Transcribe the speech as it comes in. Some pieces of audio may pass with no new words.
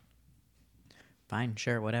Fine,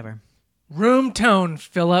 sure, whatever. Room tone,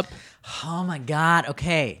 Philip. Oh my God.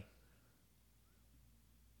 Okay.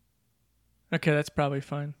 Okay, that's probably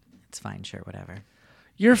fine. It's fine, sure, whatever.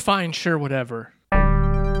 You're fine, sure, whatever.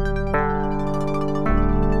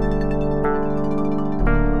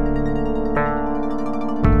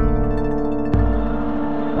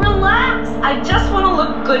 Relax! I just want to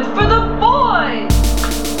look good for the boys!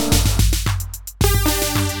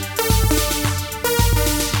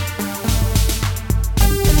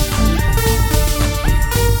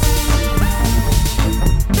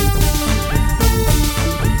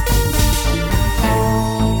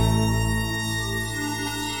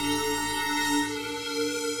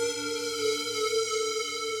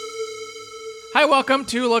 Hi, welcome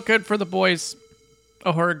to Look Good for the Boys,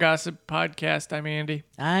 a horror gossip podcast. I'm Andy.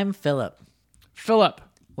 I'm Philip. Philip,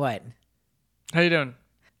 What? how you doing?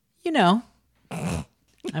 You know,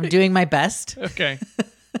 I'm doing my best. Okay.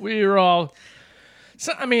 We are all...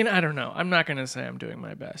 So, I mean, I don't know. I'm not going to say I'm doing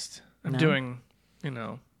my best. I'm doing,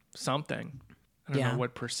 something. I don't know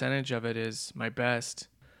what percentage of it is my best.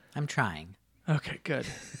 I'm trying. Okay, good.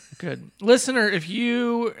 Good. Listener, if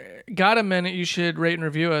you got a minute, you should rate and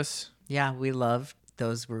review us. Yeah, we love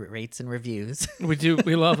those rates and reviews. We do.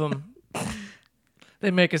 We love them.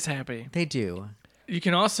 They make us happy. They do. You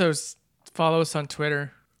can also follow us on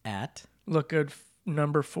Twitter. At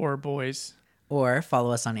LookGood4Boys. or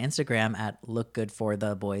follow us on Instagram at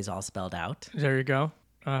lookgoodfortheboys, all spelled out. There you go.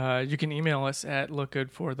 You can email us at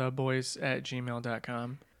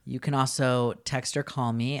lookgoodfortheboys@gmail.com. You can also text or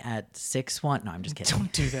call me at 61. No, I'm just kidding.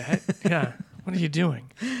 Don't do that. Yeah. What are you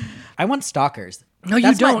doing? I want stalkers. No, you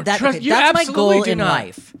That's don't. That's You my absolutely goal do in not.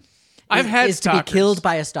 life. I've had is stalkers. to be killed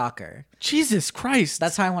by a stalker. Jesus Christ.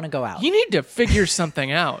 That's how I want to go out. You need to figure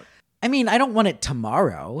something out. I mean, I don't want it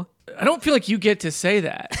tomorrow. I don't feel like you get to say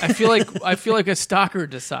that. I feel like a stalker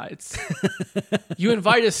decides. You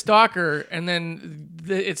invite a stalker, and then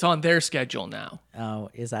it's on their schedule now. Oh,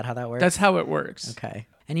 is that how that works? That's how it works. Okay.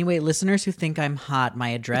 Anyway, listeners who think I'm hot, my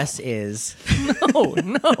address is...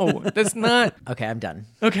 No, that's not. Okay, I'm done.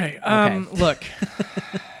 Okay. Look,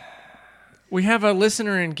 we have a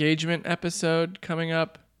listener engagement episode coming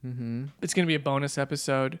up. Mm-hmm. It's going to be a bonus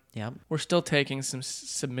episode. Yep. We're still taking some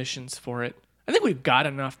submissions for it. I think we've got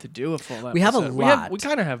enough to do a full episode. We have a lot. We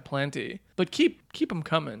kind of have plenty, but keep them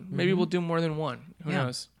coming. Maybe we'll do more than one. Who Yeah.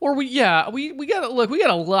 knows? Or we got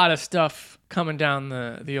a lot of stuff coming down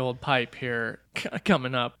the old pipe here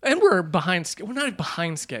coming up, and we're behind. We're not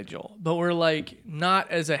behind schedule, but we're like not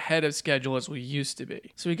as ahead of schedule as we used to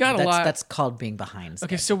be. So we got a lot. That's called being behind.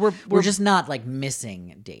 Okay, schedule. so we're just not like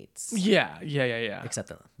missing dates. yeah.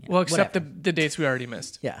 Except Except whatever. the dates we already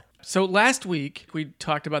missed. Yeah. So last week we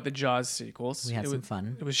talked about the Jaws sequels. We had some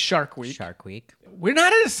fun. It was Shark Week. Shark Week. We're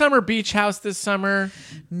not at a summer beach house this summer.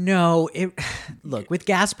 No, look, with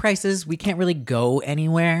gas prices, we can't really go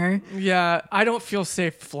anywhere. Yeah, I don't feel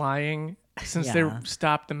safe flying since they Yeah.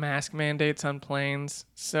 stopped the mask mandates on planes.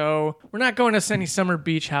 So we're not going to any summer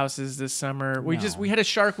beach houses this summer. We had a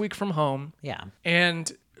Shark Week from home. Yeah.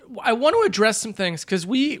 And I want to address some things because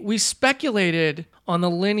we speculated on the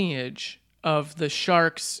lineage of the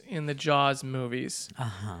sharks in the Jaws movies.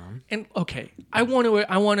 And okay, I want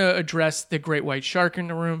to address the great white shark in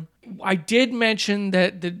the room. I did mention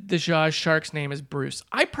that the Jaws shark's name is Bruce.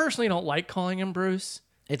 I personally don't like calling him Bruce.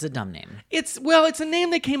 It's a dumb name. It's a name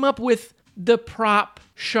they came up with the prop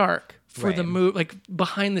shark for the Right. movie, like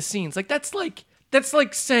behind the scenes. Like that's like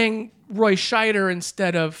saying Roy Scheider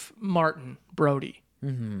instead of Martin Brody.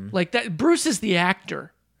 Mm-hmm. Like that. Bruce is the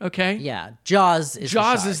actor. Okay. Yeah. Jaws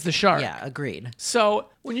is the shark. Yeah, agreed. So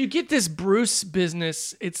when you get this Bruce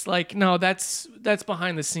business, it's like, no, that's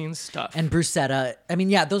behind the scenes stuff. And Brucetta. I mean,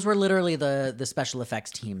 yeah, those were literally the special effects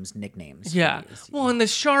team's nicknames. for yeah. these. Well, and the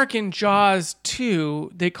shark in Jaws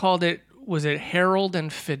 2, they called it, was it Harold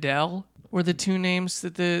and Fidel were the two names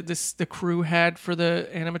that the crew had for the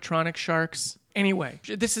animatronic sharks. Anyway,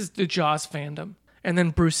 this is the Jaws fandom. And then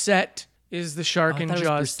Brucette is the shark in thought it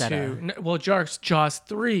was Jaws 2. Brucetta. Well, Jaws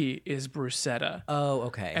 3 is Brucetta. Oh,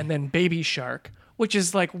 okay. And then Baby Shark, which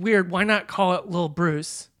is like weird. Why not call it Little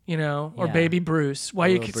Bruce, or Yeah. Baby Bruce? Why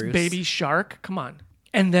Little it's Bruce. Baby Shark? Come on.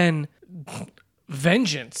 And then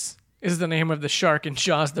Vengeance is the name of the shark in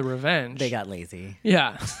Jaws: The Revenge. they got lazy.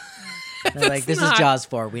 Yeah. They're like, this not- is Jaws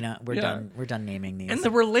 4. We're Yeah. done. We're done naming these. And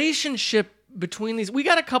the relationship between these, we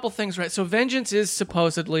got a couple things right. So Vengeance is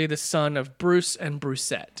supposedly the son of Bruce and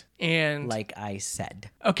Brucette. And Like I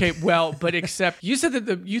said. okay, well, but except you said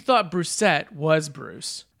that you thought Brucette was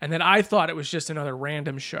Bruce, and then I thought it was just another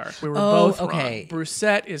random shark. We were both okay. wrong.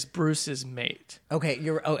 Brucette is Bruce's mate. Okay,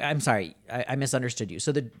 I'm sorry. I misunderstood you.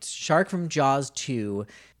 So the shark from Jaws 2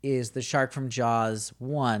 is the shark from Jaws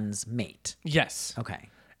 1's mate. Yes. Okay.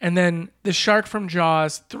 And then the shark from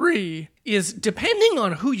Jaws 3 is, depending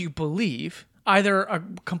on who you believe, either a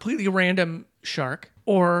completely random shark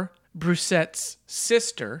or Brucette's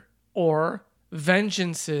sister or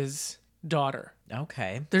Vengeance's daughter.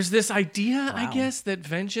 Okay. There's this idea, I guess, that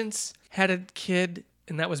Vengeance had a kid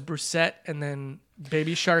and that was Brucette, and then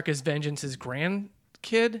Baby Shark is Vengeance's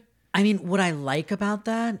grandkid. I mean, what I like about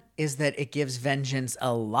that is that it gives Vengeance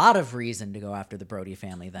a lot of reason to go after the Brody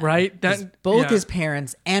family then. Right? 'Cause both his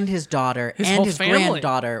parents and his daughter and whole his family.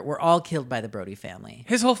 granddaughter were all killed by the Brody family.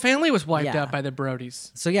 His whole family was wiped Yeah. out by the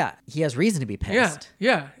Brodies. So yeah, he has reason to be pissed.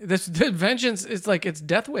 Yeah. The Vengeance is like it's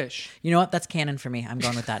Death Wish. You know what? That's canon for me. I'm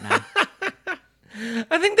going with that now.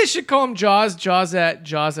 I think they should call him Jaws,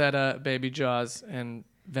 Jawsetta, Baby Jaws, and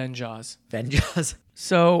Venjaws. Vengeance.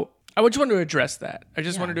 So I just wanted to address that. I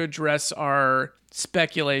just wanted to address our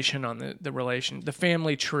speculation on the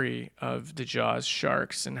family tree of the Jaws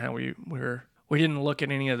sharks and how we didn't look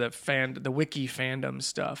at any of the wiki fandom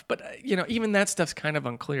stuff. But even that stuff's kind of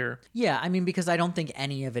unclear. Yeah, I mean, because I don't think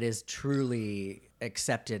any of it is truly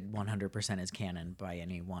accepted 100% as canon by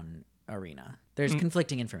any one arena. There's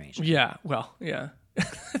conflicting information. Yeah, well, yeah.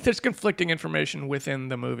 There's conflicting information within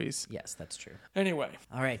the movies. Yes, that's true. Anyway,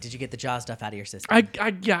 All right, did you get the Jaws stuff out of your system?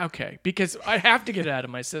 okay, because I have to get it out of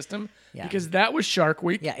my system Yeah. because that was Shark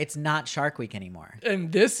Week. Yeah, it's not Shark Week anymore.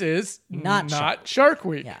 And this is Not Shark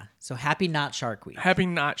Week. Yeah, so happy not Shark Week. Happy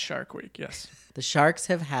not Shark Week, yes. The sharks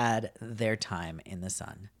have had their time in the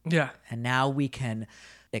sun. Yeah. And now we can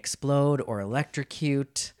explode or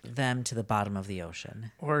electrocute them to the bottom of the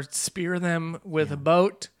ocean. Or spear them with a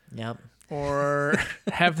boat. Yep. Or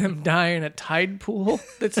have them die in a tide pool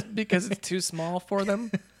that's because it's too small for them.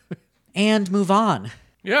 And move on.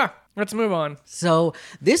 Yeah, let's move on. So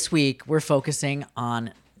this week we're focusing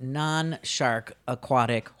on non-shark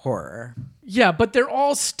aquatic horror. Yeah, but they're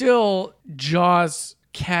all still Jaws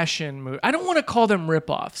cash-in movies. I don't want to call them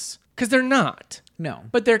ripoffs because they're not. No.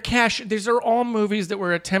 But these are all movies that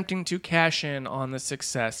were attempting to cash in on the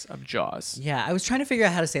success of Jaws. Yeah, I was trying to figure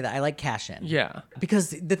out how to say that. I like cash in. Yeah.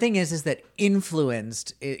 Because the thing is that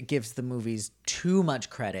influenced, it gives the movies too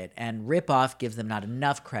much credit, and rip-off gives them not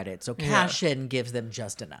enough credit. So cash in gives them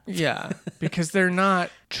just enough. Yeah, because they're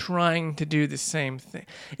not trying to do the same thing.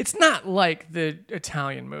 It's not like the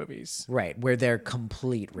Italian movies. Right, where they're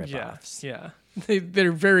complete rip-offs. Yeah.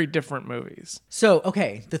 They're very different movies. So,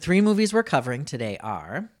 okay, the three movies we're covering today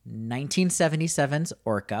are 1977's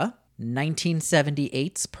Orca,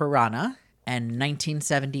 1978's Piranha, and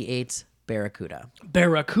 1978's Barracuda.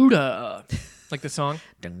 Barracuda. Like the song?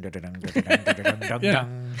 Dung, dung, dung, dung, dung, dung, dung, dung, Yeah.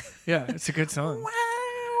 dung. Yeah, it's a good song.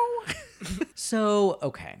 So,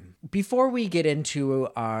 okay, before we get into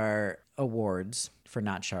our awards for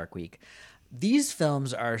Not Shark Week, these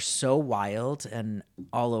films are so wild and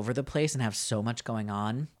all over the place and have so much going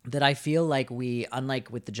on that I feel like we,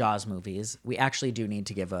 unlike with the Jaws movies, we actually do need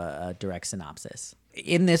to give a direct synopsis.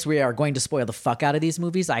 In this, we are going to spoil the fuck out of these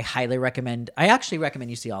movies. I actually recommend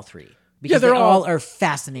you see all three. Because they're they all all- are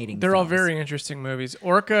fascinating They're all films. very interesting movies.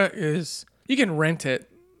 Orca is, you can rent it.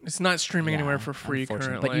 It's not streaming anywhere for free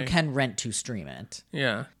Unfortunately, currently. but you can rent to stream it.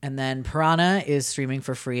 Yeah. And then Piranha is streaming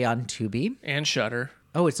for free on Tubi. And Shudder.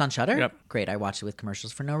 Oh, it's on Shudder? Yep. Great. I watched it with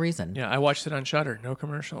commercials for no reason. Yeah, I watched it on Shudder. No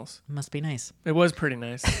commercials. Must be nice. It was pretty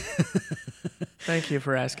nice. Thank you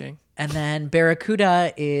for asking. And then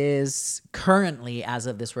Barracuda is currently, as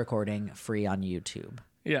of this recording, free on YouTube.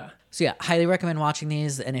 Yeah. So yeah, highly recommend watching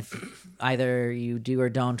these. And if either you do or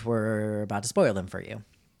don't, we're about to spoil them for you.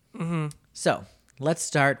 Mm-hmm. So let's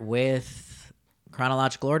start with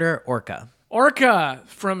chronological order, Orca. Orca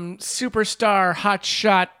from superstar,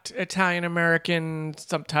 hotshot, Italian-American,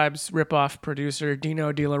 sometimes ripoff producer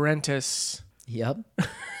Dino De Laurentiis. Yep.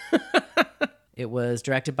 It was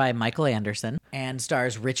directed by Michael Anderson and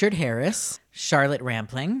stars Richard Harris, Charlotte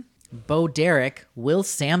Rampling, Bo Derek, Will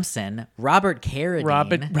Sampson, Robert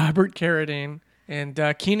Carradine. Robert Carradine. And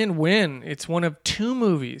Keenan Wynn. It's one of two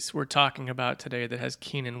movies we're talking about today that has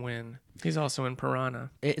Keenan Wynn. He's also in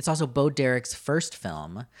Piranha. It's also Bo Derek's first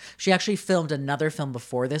film. She actually filmed another film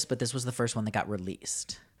before this, but this was the first one that got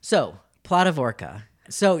released. So, plot of Orca.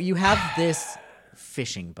 So you have this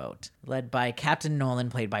fishing boat led by Captain Nolan,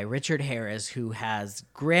 played by Richard Harris, who has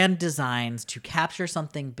grand designs to capture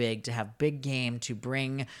something big, to have big game, to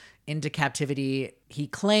bring into captivity. He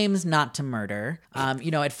claims not to murder.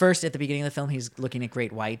 At first, at the beginning of the film, he's looking at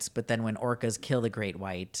great whites, but then when orcas kill the great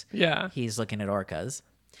white, he's looking at orcas.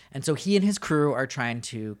 And so he and his crew are trying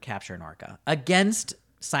to capture an orca against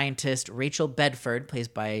scientist Rachel Bedford,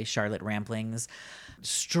 played by Charlotte Rampling's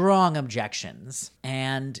strong objections.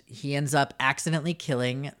 And he ends up accidentally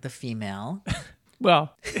killing the female.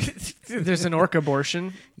 Well, there's an orca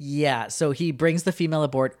abortion. Yeah, so he brings the female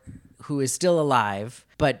aboard, who is still alive,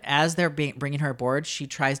 but as they're bringing her aboard, she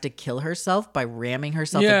tries to kill herself by ramming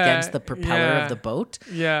herself against the propeller of the boat,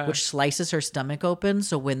 which slices her stomach open.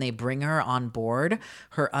 So when they bring her on board,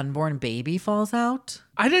 her unborn baby falls out.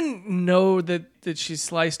 I didn't know that she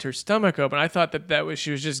sliced her stomach open. I thought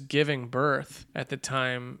she was just giving birth at the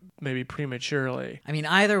time, maybe prematurely. I mean,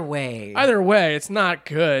 either way, it's not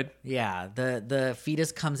good. Yeah, the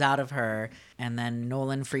fetus comes out of her, and then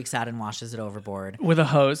Nolan freaks out and washes it overboard with a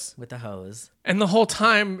hose. And the whole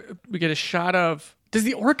time we get a shot of. Does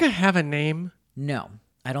the orca have a name? No.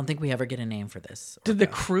 I don't think we ever get a name for this. Did the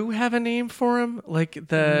crew have a name for him?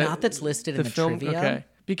 Not that's listed in the film? Trivia. Okay.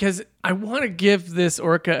 Because I want to give this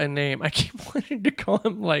orca a name. I keep wanting to call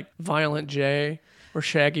him Violent J or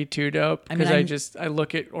Shaggy Two Dope. Because I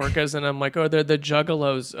look at orcas and I'm like, oh, they're the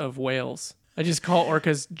juggalos of whales. I just call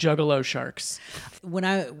orcas juggalo sharks. When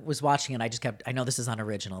I was watching it, I know this is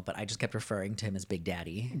unoriginal, but I just kept referring to him as Big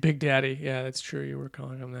Daddy. Big Daddy. Yeah, that's true. You were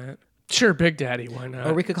calling him that. Sure, Big Daddy. Why not?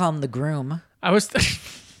 Or we could call him the Groom. I was...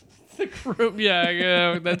 The Groom.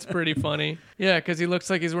 Yeah, that's pretty funny. Yeah, because he looks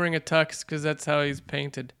like he's wearing a tux because that's how he's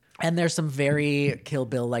painted. And there's some very Kill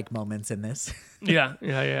Bill-like moments in this. Yeah.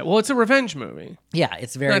 Well, it's a revenge movie. Yeah,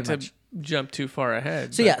 it's very Not much... to jump too far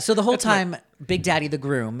ahead. So the whole time, Big Daddy the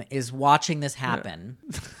Groom is watching this happen.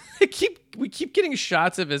 Yeah. We keep getting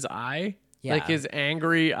shots of his eye. Yeah. Like his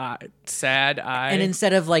angry, sad eye. And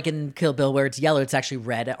instead of like in Kill Bill where it's yellow, it's actually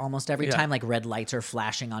red almost every time. Like red lights are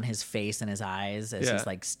flashing on his face and his eyes as he's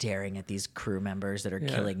like staring at these crew members that are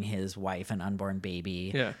killing his wife and unborn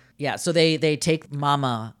baby. Yeah. So they take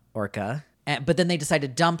Mama Orca, but then they decide to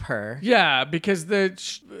dump her. Yeah, because the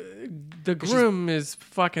groom is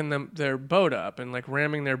fucking their boat up and like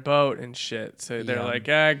ramming their boat and shit. So they're like,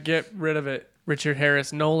 get rid of it. Richard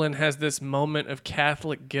Harris Nolan has this moment of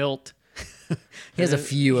Catholic guilt. He has a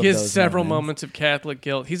few of those. He has several moments of Catholic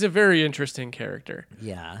guilt. He's a very interesting character.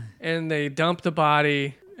 Yeah. And they dump the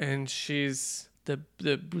body, and she's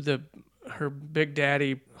her Big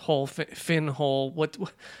Daddy hole, fin hole. What?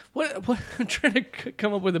 I'm trying to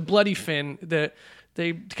come up with a bloody fin because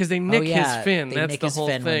they nick his fin. That's the whole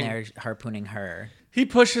thing. When they're harpooning her. He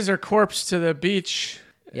pushes her corpse to the beach.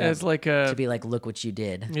 As like to be like, look what you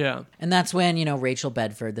did. Yeah. And that's when, Rachel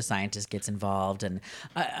Bedford, the scientist, gets involved. And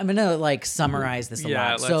I'm going to like summarize this a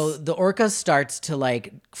lot. So the orca starts to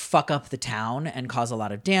like fuck up the town and cause a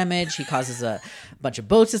lot of damage. He causes a bunch of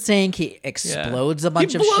boats to sink. He explodes a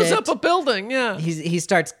bunch of shit. He blows up a building. Yeah. He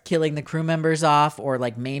starts killing the crew members off or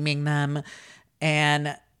like maiming them.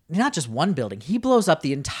 And not just one building. He blows up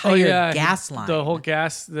the entire gas line. The whole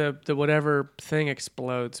gas, the whatever thing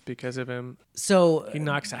explodes because of him. So he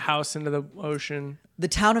knocks a house into the ocean. The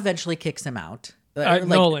town eventually kicks him out.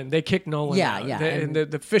 Nolan. They kick Nolan out. Yeah. And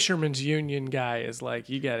the Fisherman's Union guy is like,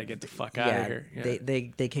 you got to get the fuck out of here. Yeah.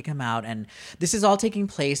 They kick him out. And this is all taking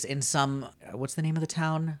place in some, what's the name of the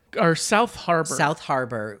town? Or South Harbor. South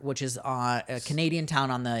Harbor, which is a Canadian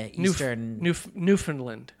town on the eastern...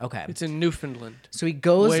 Newfoundland. Okay. It's in Newfoundland. So he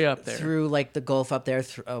goes way up there. through like the Gulf up there,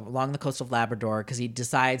 along the coast of Labrador, because he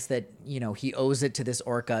decides that, he owes it to this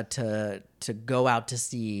orca to go out to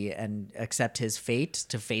sea and accept his fate,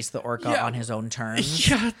 to face the orca on his own terms.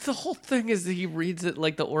 Yeah, the whole thing is that he reads it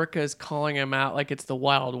like the orca is calling him out like it's the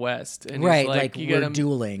Wild West. And right, like we're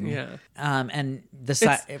dueling. Yeah. And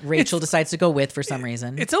Rachel decides to go with for some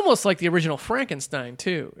reason. It's almost like the original Frankenstein,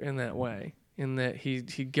 too, in that way. In that he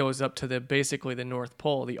goes up to basically the North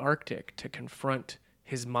Pole, the Arctic, to confront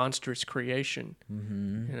his monstrous creation.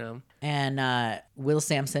 Mm-hmm. And Will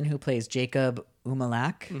Sampson, who plays Jacob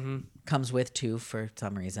Umalak, comes with too for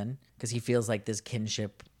some reason because he feels like this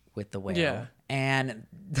kinship with the whale. Yeah. And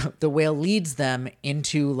the whale leads them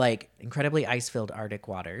into like incredibly ice-filled Arctic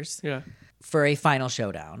waters for a final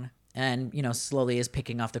showdown. And, slowly is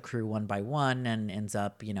picking off the crew one by one and ends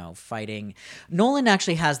up, fighting. Nolan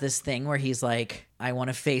actually has this thing where he's like, I want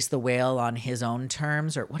to face the whale on his own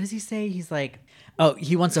terms. Or what does he say? He's like, oh,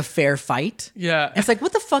 he wants a fair fight. Yeah. And it's like,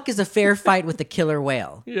 what the fuck is a fair fight with the killer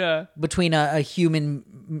whale? Yeah. Between a human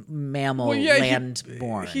mammal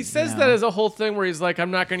land-born. He says that as a whole thing where he's like,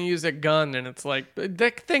 I'm not going to use a gun. And it's like,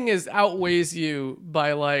 that thing outweighs you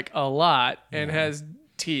by like a lot and has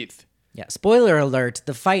teeth. Yeah, spoiler alert,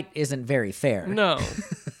 the fight isn't very fair. No.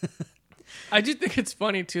 I do think it's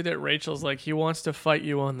funny too that Rachel's like, he wants to fight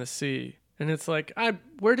you on the sea. And it's like,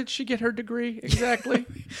 where did she get her degree exactly?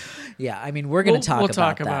 Yeah, I mean, we'll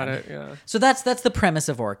talk about it. Yeah. So that's the premise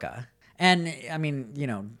of Orca. And I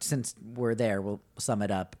mean, since we're there, we'll sum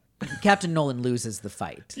it up. Captain Nolan loses the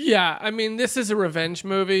fight. Yeah, I mean, this is a revenge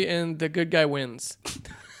movie, and the good guy wins.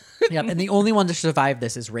 Yep, and the only one to survive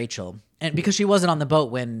this is Rachel, and because she wasn't on the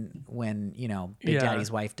boat when Big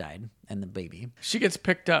Daddy's wife died and the baby. She gets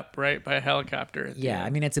picked up right by a helicopter. At the end.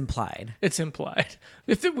 I mean it's implied. It's implied.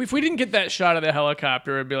 If we didn't get that shot of the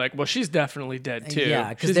helicopter, it'd be like, well, she's definitely dead too. Yeah,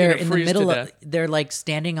 because they're in the middle of. They're like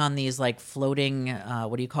standing on these like floating.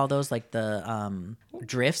 What do you call those? Like the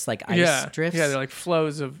drifts, like ice drifts. Yeah, they're like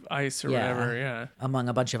flows of ice or whatever. Yeah, among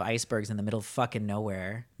a bunch of icebergs in the middle of fucking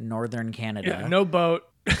nowhere, northern Canada. Yeah, no boat.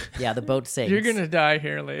 Yeah, the boat sinks. You're gonna die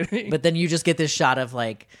here, lady. But then you just get this shot of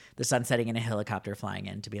like the sun setting and a helicopter flying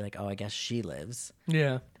in to be like, oh, I guess she lives.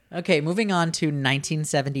 Yeah. Okay, moving on to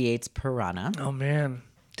 1978's Piranha. Oh man,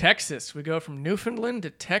 Texas. We go from Newfoundland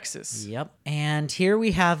to Texas. Yep. And here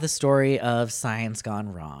we have the story of science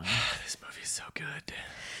gone wrong. This movie's so good.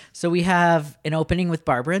 So we have an opening with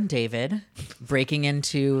Barbara and David breaking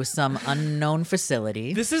into some unknown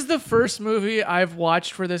facility. This is the first movie I've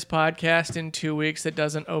watched for this podcast in 2 weeks that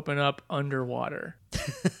doesn't open up underwater.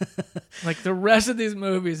 Like the rest of these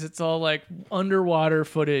movies, it's all like underwater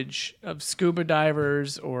footage of scuba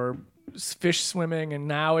divers or fish swimming. And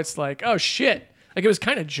now it's like, oh shit. Like it was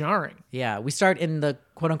kind of jarring. Yeah, we start in the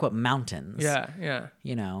quote unquote mountains. Yeah.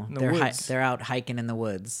 They're out hiking in the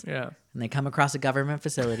woods. Yeah. And they come across a government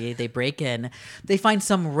facility. They break in. They find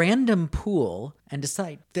some random pool and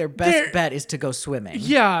decide their best bet is to go swimming.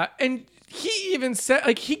 Yeah, and he even said,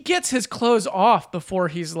 like, he gets his clothes off before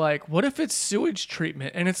he's like, what if it's sewage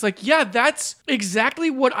treatment? And it's like, yeah, that's exactly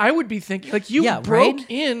what I would be thinking. Like, you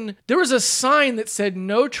broke in. There was a sign that said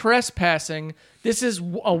no trespassing. This is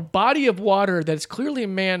a body of water that's clearly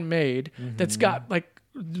man-made, that's got, like,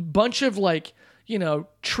 a bunch of, like,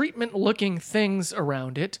 treatment-looking things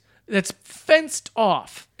around it. That's fenced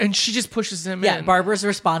off, and she just pushes him in. Yeah, Barbara's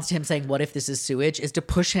response to him saying, what if this is sewage, is to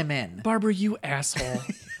push him in. Barbara, you asshole.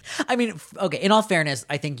 I mean, okay, in all fairness,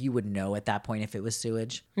 I think you would know at that point if it was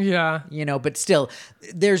sewage. Yeah. But still,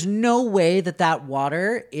 there's no way that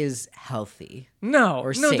water is healthy. No,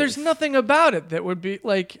 safe. There's nothing about it that would be,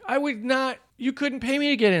 like, I would not, you couldn't pay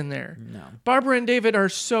me to get in there. No. Barbara and David are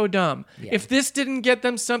so dumb. Yeah. If this didn't get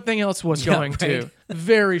them, something else was going to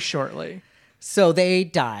very shortly. So they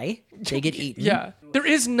die. They get eaten. Yeah. There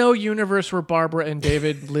is no universe where Barbara and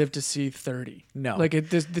David live to see 30. No. Like,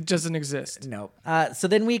 it doesn't exist. No. So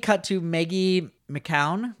then we cut to Maggie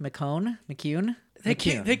McCune.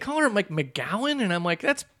 They call her like McGowan, and I'm like,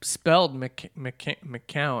 that's spelled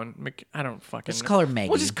McCown. I don't fucking Just call her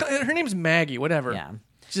Maggie. Well, her name's Maggie, whatever. Yeah.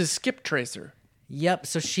 She's a skip tracer. Yep.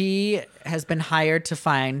 So she has been hired to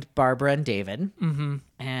find Barbara and David. Mm-hmm.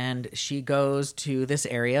 And she goes to this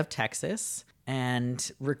area of Texas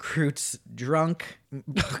and recruits drunk,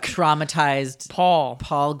 traumatized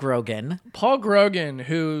Paul Grogan. Paul Grogan,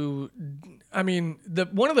 who, I mean,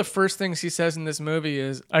 one of the first things he says in this movie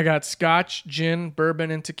is, "I got scotch, gin,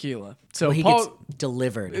 bourbon, and tequila." So he Paul gets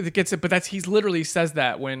delivered. But he literally says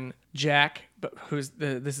that when Jack, this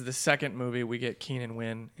is the second movie we get Keenan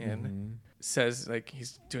Wynn in. Says, like,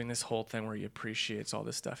 he's doing this whole thing where he appreciates all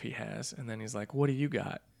the stuff he has, and then he's like, what do you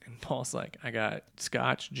got? And Paul's like, I got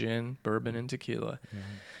scotch, gin, bourbon, and tequila.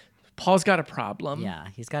 Paul's got a problem. Yeah,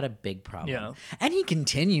 he's got a big problem. Yeah. And he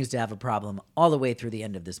continues to have a problem all the way through the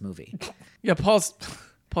end of this movie. Yeah, Paul's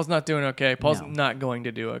not doing okay. Paul's not going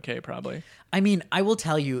to do okay, probably. I mean, I will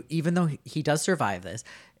tell you, even though he does survive this,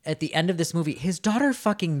 at the end of this movie, his daughter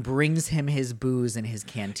fucking brings him his booze in his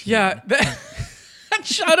canteen. Yeah, that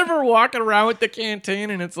shot of her walking around with the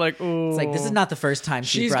canteen, and it's like, oh, it's like, this is not the first time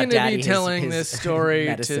she's going to be telling this story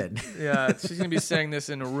medicine. She's going to be saying this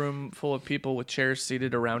in a room full of people with chairs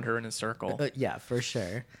seated around her in a circle. Yeah, for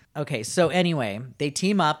sure. Okay, so anyway, they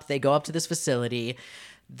team up, they go up to this facility,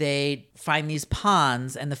 they find these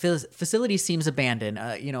ponds, and the facility seems abandoned.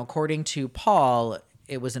 According to Paul,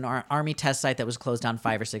 it was an army test site that was closed down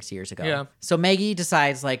 5 or 6 years ago. Yeah. So Maggie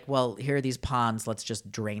decides, like, well, here are these ponds, let's just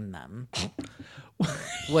drain them.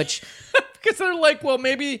 Which, because they're like, well,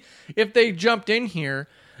 maybe if they jumped in here,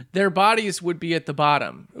 their bodies would be at the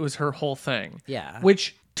bottom. It was her whole thing. Yeah.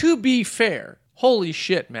 Which, to be fair, holy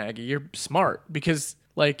shit, Maggie, you're smart, because,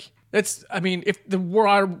 like, if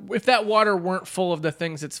that water weren't full of the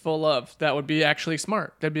things it's full of, that would be actually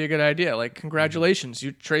smart. That'd be a good idea. Like, congratulations,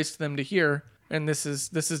 you traced them to here, and this is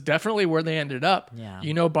definitely where they ended up. Yeah.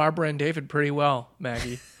 You know Barbara and David pretty well,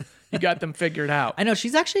 Maggie. You got them figured out. I know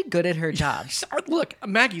she's actually good at her job. Look,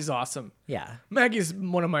 Maggie's awesome. Yeah. Maggie's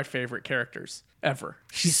one of my favorite characters ever.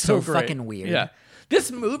 She's so so great. fucking weird. Yeah.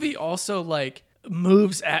 This movie also like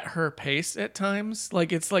moves at her pace at times.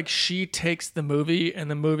 Like it's like she takes the movie and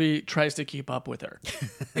the movie tries to keep up with her.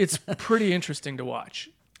 It's pretty interesting to watch.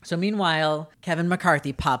 So meanwhile, Kevin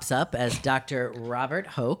McCarthy pops up as Dr. Robert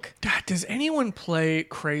Hoke. God, does anyone play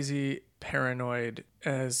crazy paranoid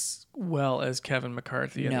as well as Kevin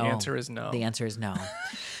McCarthy? And No. the answer is no. The answer is no.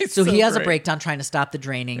 It's So he has a great. breakdown trying to stop the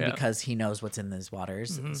draining Yeah. because he knows what's in these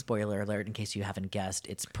waters. Spoiler alert, in case you haven't guessed,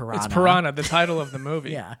 it's piranha. It's Piranha, the title of the movie.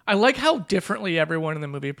 Yeah. I like how differently everyone in the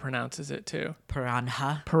movie pronounces it too.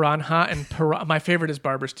 Piranha. Piranha and my favorite is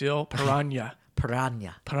Barbara Steele. Piranha.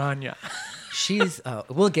 Piranha. Piranha. She's,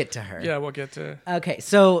 we'll get to her. Yeah, we'll get to. Okay,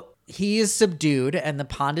 so he is subdued and the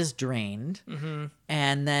pond is drained.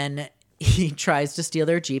 And then he tries to steal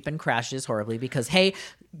their Jeep and crashes horribly because, hey,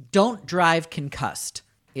 don't drive concussed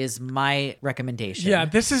is my recommendation. Yeah,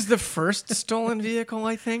 this is the first stolen vehicle,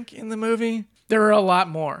 I think, in the movie. There are a lot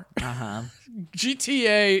more.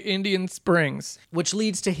 GTA Indian Springs. Which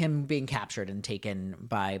leads to him being captured and taken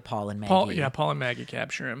by Paul and Maggie. Paul and Maggie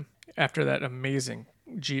capture him after that amazing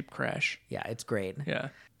Jeep crash. Yeah, it's great. Yeah.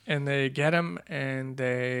 And they get him and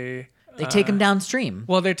they They take him downstream.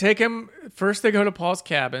 Well, they take him first. They go to Paul's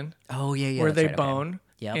cabin Oh, yeah. where that's they right, okay. bone.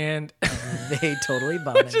 Yep. And They totally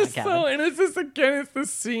bone in that just cabin. so, and it's just again, it's the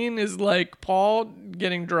scene is like Paul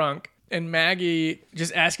getting drunk and Maggie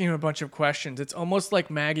just asking him a bunch of questions. It's almost like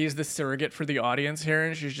Maggie is the surrogate for the audience here,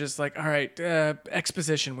 and she's just like, "All right,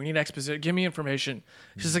 exposition. We need exposition. Give me information."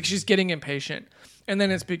 She's like, she's getting impatient, and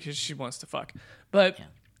then it's because she wants to fuck, but. Yeah.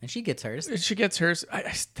 And she gets hers. She gets hers.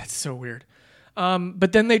 That's so weird.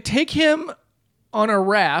 But then they take him on a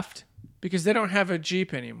raft because they don't have a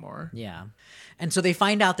Jeep anymore. Yeah. And so they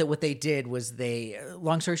find out that what they did was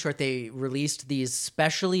long story short, they released these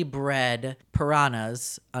specially bred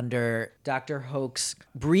piranhas under Dr. Hoke's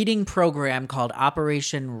breeding program called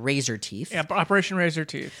Operation Razor Teeth. Yeah, Operation Razor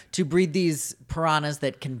Teeth. To breed these piranhas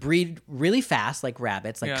that can breed really fast, like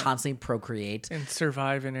rabbits, like Yeah. constantly procreate And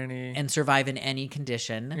survive in any... and survive in any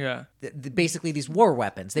condition. Yeah. Basically, these war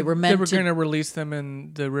weapons. They were meant They were to. going to release them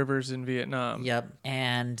in the rivers in Vietnam. Yep.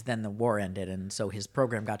 And then the war ended, and so his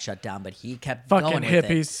program got shut down, but he kept Fucking going with it.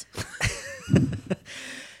 hippies.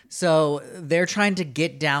 So they're trying to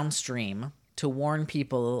get downstream to warn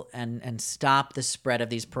people and stop the spread of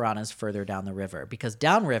these piranhas further down the river, because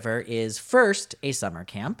downriver is first a summer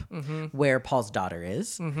camp where Paul's daughter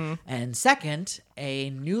is, and second, a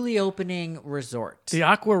newly opening resort. The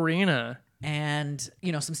Aquarina. And,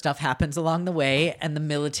 some stuff happens along the way, and the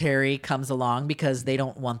military comes along because they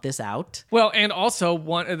don't want this out. Well, and also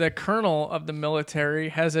the colonel of the military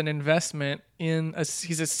has an investment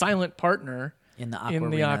he's a silent partner In the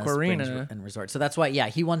Aquarina. Springs and Resort. So that's why,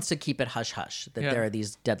 he wants to keep it hush hush that Yeah. there are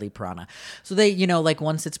these deadly piranha. So they,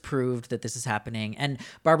 once it's proved that this is happening, and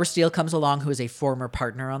Barbara Steele comes along, who is a former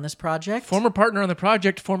partner on this project. Former partner on the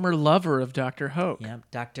project, former lover of Dr. Hoke. Yep,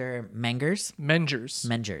 Dr. Mengers.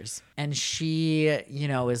 Mengers. And she,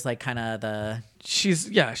 is like kind of the... She's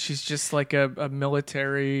just like a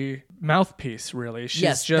military mouthpiece, really. She's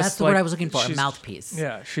Yes, just that's the like, word I was looking for, a she's- mouthpiece.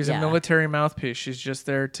 Yeah, she's Yeah. a military mouthpiece. She's just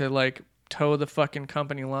there to like toe the fucking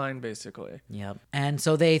company line, basically. Yep. And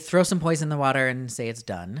so they throw some poison in the water and say it's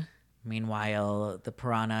done. Meanwhile, the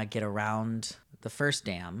piranha get around the first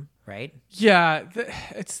dam, right? Yeah,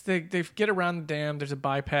 they get around the dam. There's a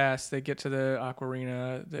bypass. They get to the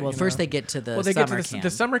Aquarina. Well, first they get to the they summer get to camp. the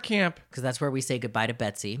summer camp. Because that's where we say goodbye to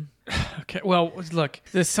Betsy. Okay, well, look,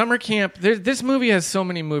 the summer camp. This movie has so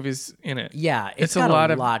many movies in it. Yeah, it's a got lot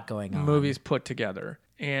a of lot going on. movies put together.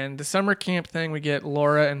 And the summer camp thing, we get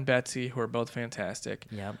Laura and Betsy, who are both fantastic.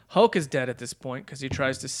 Yep. Hoke is dead at this point because he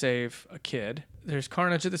tries to save a kid. There's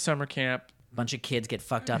carnage at the summer camp. A bunch of kids get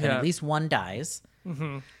fucked up, and Yeah. at least one dies.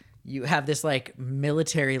 Mm-hmm. You have this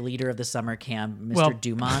military leader of the summer camp, Mr.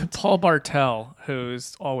 Dumont. Paul Bartel,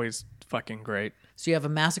 who's always fucking great. So you have a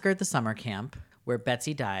massacre at the summer camp where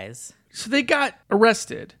Betsy dies. So they got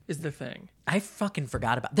arrested, is the thing. I fucking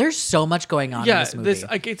forgot about. There's so much going on in this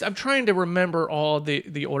movie. I'm trying to remember all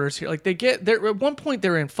the orders here. Like they're at one point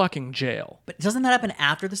they're in fucking jail. But doesn't that happen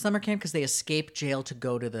after the summer camp? Because they escape jail to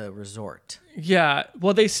go to the resort. Yeah.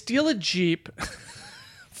 Well, they steal a Jeep.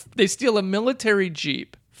 They steal a military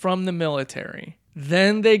Jeep from the military.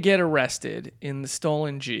 Then they get arrested in the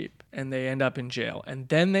stolen Jeep and they end up in jail. And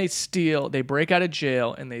then they break out of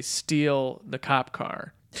jail and they steal the cop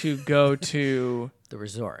car to go to The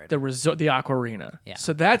resort. the Aquarina. Yeah.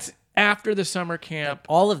 So that's after the summer camp,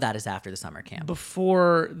 All of that is after the summer camp.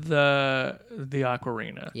 before the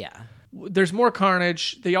Aquarina. Yeah. There's more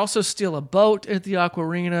carnage. They also steal a boat at the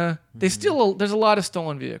Aquarina. They steal. There's a lot of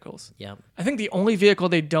stolen vehicles. Yep. I think the only vehicle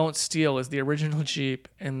they don't steal is the original Jeep,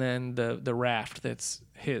 and then the raft that's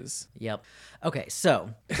his. Yep. Okay,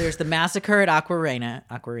 so there's the massacre at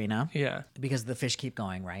Aquarina, Yeah. because the fish keep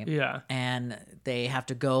going, right? Yeah. And they have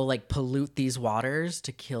to go like pollute these waters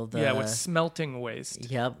to kill the Yeah, with smelting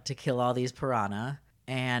waste. Yep, to kill all these piranha.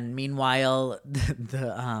 And meanwhile,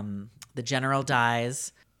 the general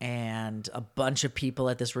dies, and a bunch of people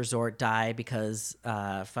at this resort die because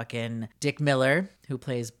fucking Dick Miller, who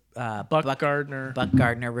plays Buck Gardner. Buck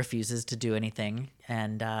Gardner, refuses to do anything.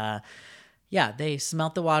 And yeah, they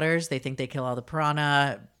smelt the waters. They think they kill all the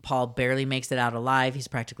piranha. Paul barely makes it out alive. He's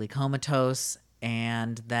practically comatose.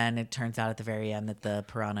 And then it turns out at the very end that the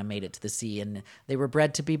piranha made it to the sea, and they were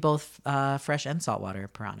bred to be both fresh and saltwater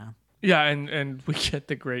piranha. Yeah, and we get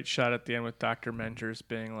the great shot at the end with Dr. Mengers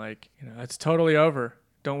being like, it's totally over.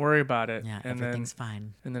 Don't worry about it. Yeah, and everything's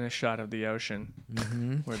fine. And then a shot of the ocean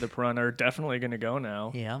where the piranha are definitely going to go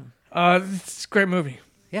now. Yeah. It's a great movie.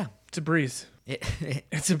 Yeah. It's a breeze.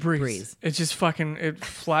 It's a breeze. Breeze. It just it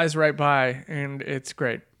flies right by, and it's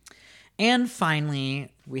great. And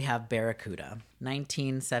finally, we have Barracuda,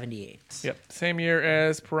 1978. Yep. Same year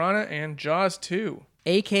as Piranha and Jaws 2.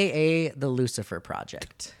 AKA The Lucifer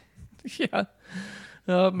Project. Yeah.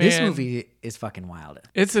 Oh, man. This movie is fucking wild.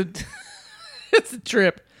 It's a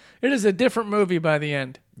trip. It is a different movie by the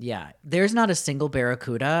end. Yeah. There's not a single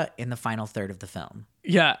Barracuda in the final third of the film.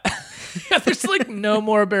 Yeah. Yeah, there's like no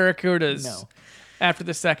more Barracudas after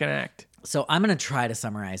the second act. So I'm going to try to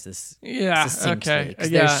summarize this succinctly. Okay. 'Cause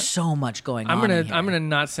Yeah. there's so much going on in here. I'm gonna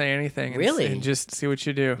not say anything. Really? And just see what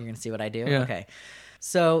you do. You're going to see what I do? Yeah. Okay.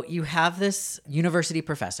 So you have this university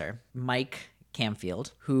professor, Mike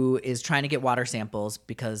Camfield, who is trying to get water samples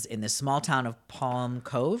because in this small town of Palm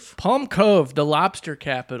Cove, the lobster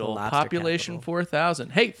capital, population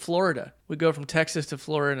 4,000. Hey, Florida. We go from Texas to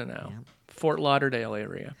Florida now. Fort Lauderdale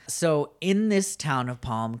area. So in this town of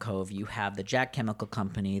Palm Cove, you have the Jack Chemical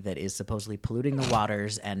Company that is supposedly polluting the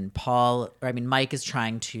waters, and Mike is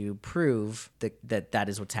trying to prove that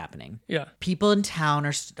is what's happening. Yeah. People in town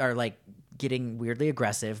are like getting weirdly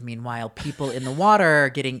aggressive. Meanwhile, people in the water are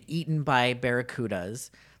getting eaten by barracudas.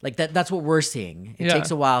 Like that's what we're seeing. It takes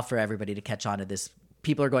a while for everybody to catch on to this.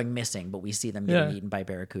 People are going missing, but we see them getting eaten by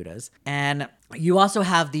barracudas. And you also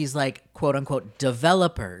have these like quote unquote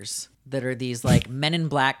developers that are these like Men in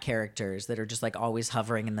Black characters that are just like always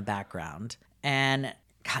hovering in the background. And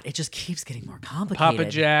God, it just keeps getting more complicated. Papa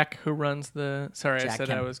Jack, who runs the... Sorry, Jack I said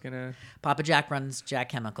Chem- I was going to... Papa Jack runs Jack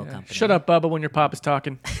Chemical Company. Shut up, Bubba, when your papa's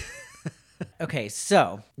talking. Okay,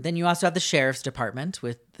 so then you also have the sheriff's department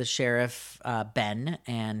with the sheriff Ben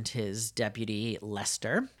and his deputy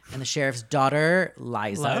Lester, and the sheriff's daughter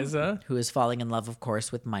Liza, who is falling in love, of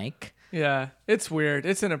course, with Mike. Yeah, it's weird.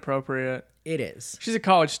 It's inappropriate. It is. She's a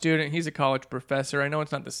college student. He's a college professor. I know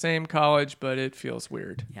it's not the same college, but it feels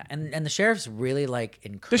weird. Yeah, and the sheriff's really like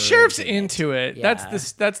encouraging. The sheriff's into it. Yeah.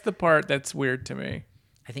 That's the part that's weird to me.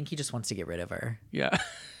 I think he just wants to get rid of her. Yeah.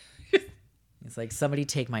 It's like, somebody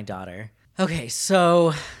take my daughter. Okay,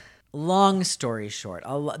 so long story short,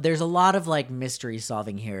 there's a lot of like mystery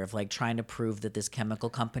solving here of like trying to prove that this chemical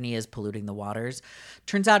company is polluting the waters.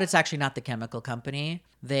 Turns out it's actually not the chemical company.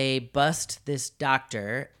 They bust this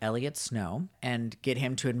doctor, Elliot Snow, and get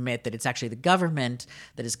him to admit that it's actually the government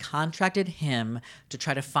that has contracted him to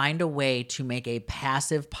try to find a way to make a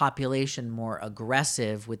passive population more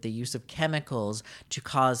aggressive with the use of chemicals to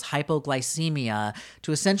cause hypoglycemia,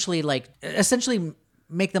 to essentially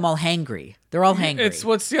make them all hangry. They're all hangry.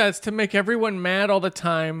 It's to make everyone mad all the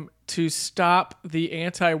time, to stop the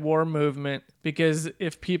anti-war movement, because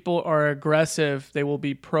if people are aggressive, they will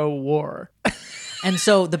be pro-war. And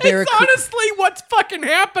so the It's honestly what's fucking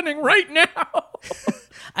happening right now.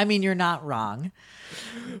 I mean, you're not wrong.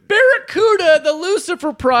 Barracuda, the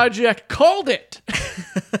Lucifer Project, called it.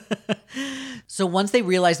 So once they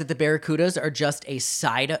realize that the barracudas are just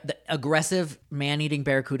the aggressive man-eating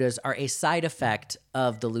barracudas are a side effect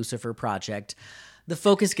of the Lucifer Project, the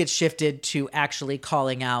focus gets shifted to actually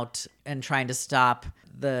calling out and trying to stop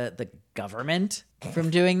the government from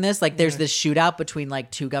doing this. Like there's this shootout between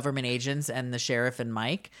like two government agents and the sheriff and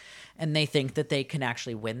Mike, and they think that they can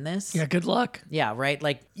actually win this. Yeah, good luck. Yeah, right?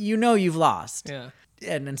 Like, you've lost. Yeah.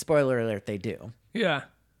 And spoiler alert, they do. Yeah.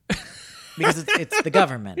 Because it's the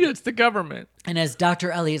government. Yeah, it's the government. And as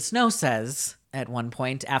Dr. Elliot Snow says at one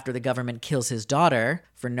point, after the government kills his daughter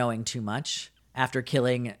for knowing too much, after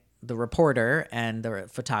killing the reporter and the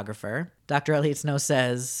photographer, Dr. Elliot Snow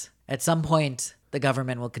says, at some point, the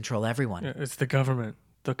government will control everyone. Yeah, it's the government.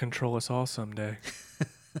 They'll control us all someday.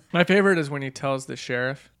 My favorite is when he tells the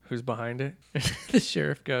sheriff, who's behind it. The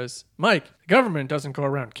sheriff goes, Mike, the government doesn't go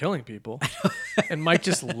around killing people. And Mike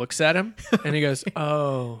just looks at him and he goes,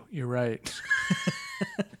 oh, you're right.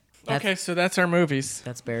 Okay, so that's our movies.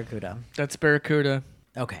 That's Barracuda. That's Barracuda.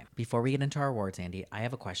 Okay, before we get into our awards, Andy, I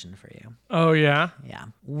have a question for you. Oh, yeah? Yeah.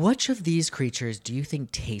 Which of these creatures do you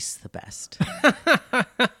think tastes the best?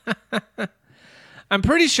 I'm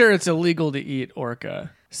pretty sure it's illegal to eat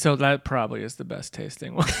orca, so that probably is the best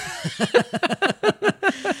tasting one.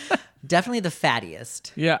 Definitely the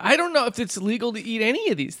fattiest. Yeah, I don't know if it's legal to eat any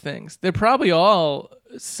of these things. They're probably all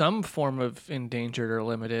some form of endangered or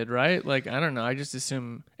limited, right? Like, I don't know. I just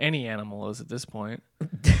assume any animal is at this point.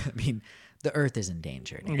 I mean, the earth is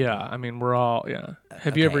endangered. Yeah, I mean, we're all, yeah.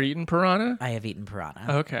 Have you ever eaten piranha? I have eaten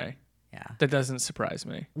piranha. Okay. Yeah. That doesn't surprise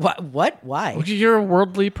me. What? Why? Well, you're a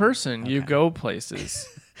worldly person. You go places.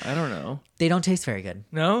 I don't know. They don't taste very good.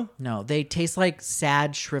 No? No, they taste like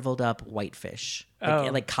sad, shriveled up whitefish.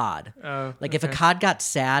 Like cod. Oh, like if a cod got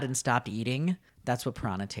sad and stopped eating, that's what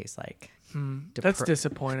piranha tastes like. That's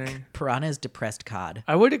disappointing. Piranha is depressed cod.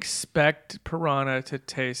 I would expect piranha to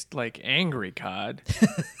taste like angry cod,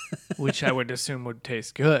 which I would assume would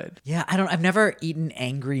taste good. Yeah, I've never eaten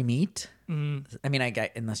angry meat. I mean,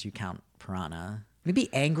 unless you count piranha. Maybe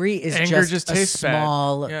angry is Anger just a tastes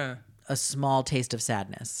small, bad. Yeah. a small taste of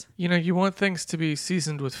sadness. You know, you want things to be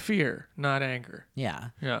seasoned with fear, not anger. Yeah.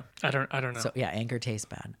 Yeah. I don't know. So yeah, anger tastes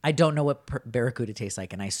bad. I don't know what barracuda tastes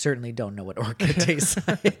like, and I certainly don't know what orca tastes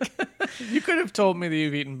like. You could have told me that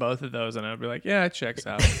you've eaten both of those, and I'd be like, yeah, it checks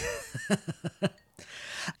out.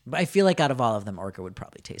 But I feel like out of all of them, orca would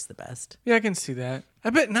probably taste the best. Yeah, I can see that. I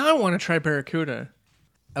bet now I want to try barracuda.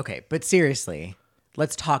 Okay, but seriously,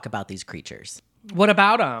 let's talk about these creatures. What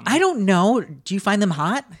about them? I don't know. Do you find them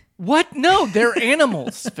hot? What? No, they're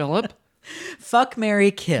animals, Philip. Fuck,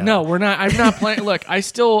 marry, kill. No, we're not. I'm not playing. Look, I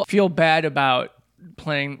still feel bad about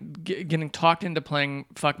getting talked into playing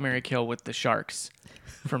Fuck, Marry, Kill with the sharks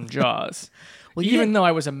from Jaws. Well, even though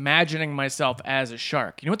I was imagining myself as a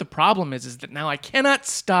shark. You know what the problem is that now I cannot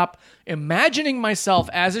stop imagining myself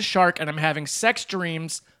as a shark, and I'm having sex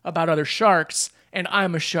dreams about other sharks, and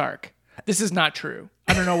I'm a shark. This is not true.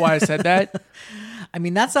 I don't know why I said that. I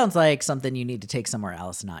mean, that sounds like something you need to take somewhere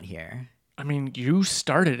else, not here. I mean, you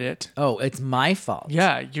started it. Oh, it's my fault.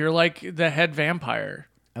 Yeah, you're like the head vampire.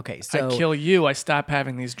 Okay, so I kill you, I stop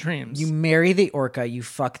having these dreams. you marry the orca, you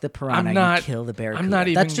fuck the piranha, you kill the barracuda. I'm not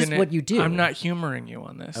even That's just what you do. I'm not humoring you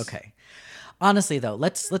on this. Okay. Honestly, though,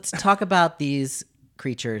 let's talk about these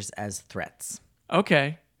creatures as threats.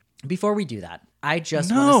 Okay. Before we do that, I just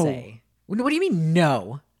No. want to say, what do you mean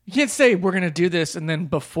no? You can't say we're going to do this and then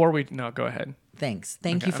before we... No, go ahead. Thanks.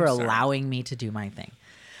 Thank Okay, you for I'm sorry. allowing me to do my thing.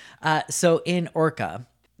 So in Orca,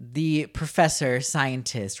 the professor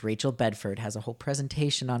scientist Rachel Bedford has a whole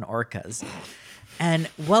presentation on orcas. And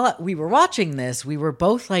while we were watching this, we were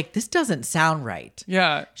both like, this doesn't sound right.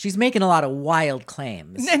 Yeah. She's making a lot of wild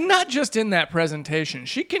claims. And not just in that presentation.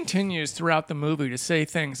 She continues throughout the movie to say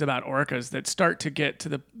things about orcas that start to get to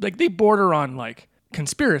the... Like, they border on, like,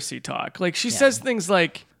 conspiracy talk. Like, she says things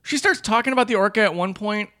like... She starts talking about the orca at one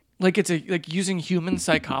point, like it's like using human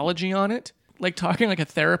psychology on it. Like talking like a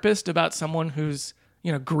therapist about someone who's,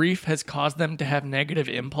 you know, grief has caused them to have negative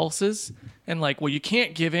impulses. And like, well, you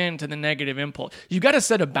can't give in to the negative impulse. You got to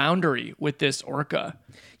set a boundary with this orca.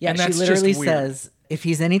 Yeah, and she that's literally just weird. says, if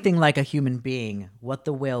he's anything like a human being, what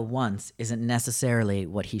the whale wants isn't necessarily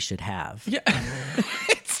what he should have. Yeah.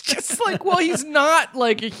 It's just like, well, he's not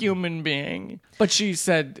like a human being. But she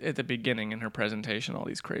said at the beginning in her presentation all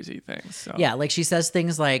these crazy things. So. Yeah, like she says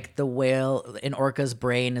things like the whale, an orca's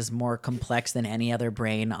brain is more complex than any other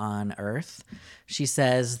brain on Earth. She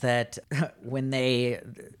says that when they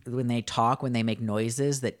talk, when they make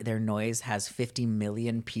noises, that their noise has 50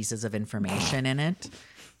 million pieces of information in it.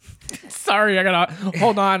 Sorry, I gotta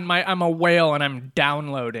hold on. I'm a whale and I'm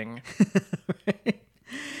downloading.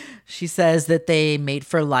 She says that they mate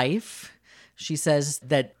for life. She says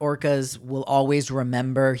that orcas will always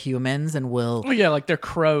remember humans and will... Oh, yeah, like they're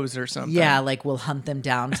crows or something. Yeah, like will hunt them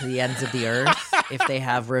down to the ends of the earth if they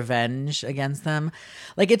have revenge against them.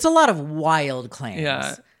 Like, it's a lot of wild claims.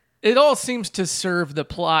 Yeah. It all seems to serve the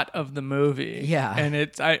plot of the movie. Yeah.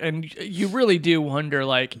 And you really do wonder,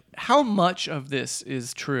 like, how much of this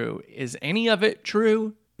is true? Is any of it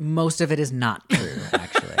true? Most of it is not true,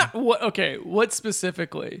 actually. What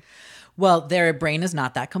specifically? Well, their brain is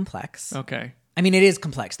not that complex. Okay. I mean, it is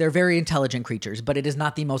complex. They're very intelligent creatures, but it is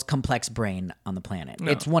not the most complex brain on the planet.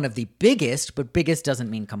 No. It's one of the biggest, but biggest doesn't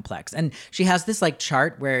mean complex. And she has this like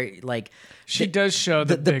chart where like She does show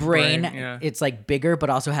the big brain. Yeah. It's like bigger, but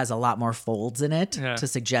also has a lot more folds in it Yeah. to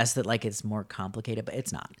suggest that like it's more complicated, but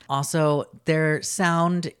it's not. Also, their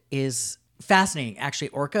sound is fascinating. Actually,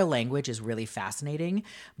 Orca language is really fascinating,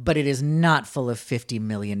 but it is not full of 50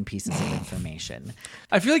 million pieces of information.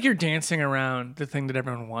 I feel like you're dancing around the thing that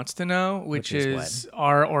everyone wants to know, which is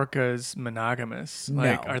are orcas monogamous?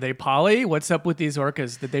 Like, No. are they poly? What's up with these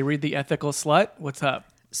orcas? Did they read The Ethical Slut? What's up?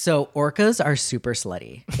 So orcas are super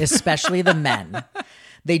slutty, especially the men.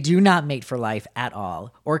 They do not mate for life at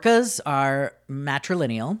all. Orcas are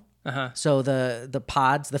matrilineal. So the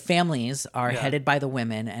pods, the families are headed by the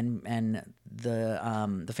women, and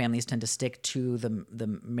the families tend to stick to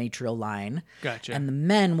the matrial line. Gotcha. And the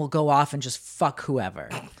men will go off and just fuck whoever.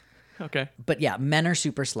 Okay. But yeah, men are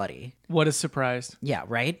super slutty. What a surprise. Yeah,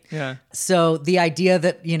 right? Yeah. So the idea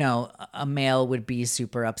that, you know, a male would be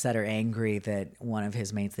super upset or angry that one of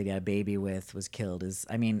his mates that he had a baby with was killed is,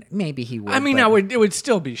 I mean, maybe he would. I mean, but it would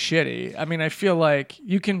still be shitty. I mean, I feel like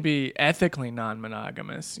you can be ethically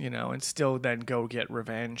non-monogamous, you know, and still then go get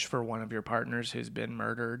revenge for one of your partners who's been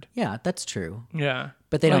murdered. Yeah, that's true. Yeah.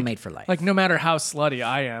 But they don't Like- mate for life. Like, no matter how slutty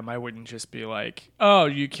I am, I wouldn't just be like, oh,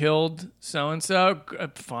 you killed so-and-so?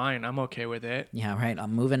 Fine, I'm okay with it. Yeah, right.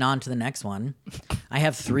 I'm moving on to the next one. I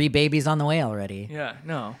have 3 babies on the way already. Yeah,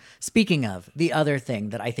 no. Speaking of, the other thing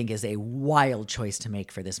that I think is a wild choice to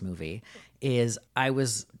make for this movie is I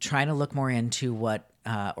was trying to look more into what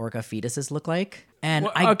orca fetuses look like. And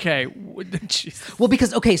Well, I okay. Jesus. Well,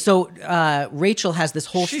 because so Rachel has this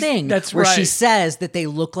whole thing that's where she right. says that they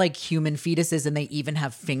look like human fetuses and they even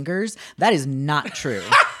have fingers. That is not true.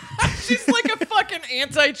 She's like a fucking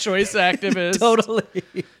anti-choice activist. Totally.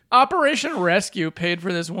 Operation Rescue paid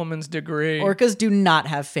for this woman's degree. Orcas do not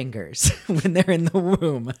have fingers when they're in the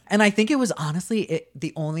womb. And I think it was honestly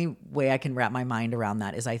the only way I can wrap my mind around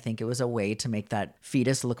that is I think it was a way to make that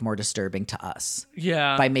fetus look more disturbing to us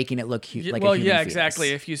Yeah. by making it look like well, a human yeah, fetus. exactly.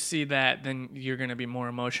 If you see that, then you're going to be more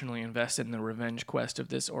emotionally invested in the revenge quest of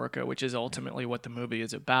this orca, which is ultimately what the movie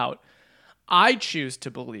is about. I choose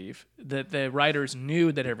to believe that the writers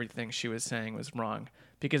knew that everything she was saying was wrong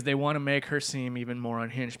because they want to make her seem even more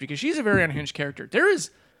unhinged because she's a very unhinged character.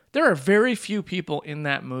 There are very few people in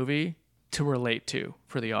that movie to relate to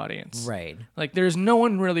for the audience. Right. Like there's no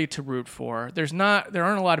one really to root for. There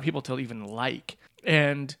aren't a lot of people to even like.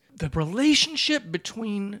 And the relationship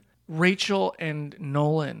between Rachel and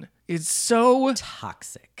Nolan is so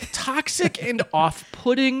Toxic. and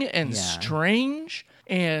off-putting and Yeah. strange,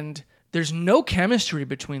 and there's no chemistry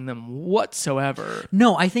between them whatsoever.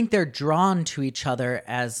 No, I think they're drawn to each other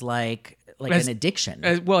as like As- an addiction.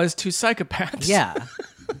 As well as two psychopaths. Yeah.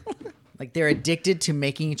 Like they're addicted to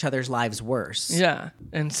making each other's lives worse. Yeah.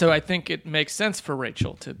 And so I think it makes sense for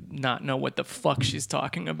Rachel to not know what the fuck she's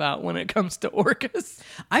talking about when it comes to orcas.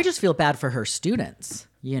 I just feel bad for her students,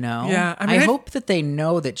 you know? Yeah, I I, mean, I- hope that they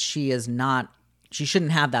know that she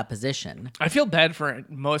shouldn't have that position. I feel bad for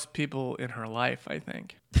most people in her life, I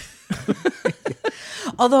think.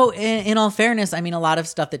 Although, in all fairness, I mean, a lot of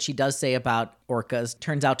stuff that she does say about orcas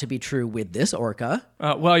turns out to be true with this orca.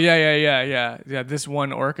 Well, yeah. This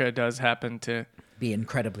one orca does happen to. Be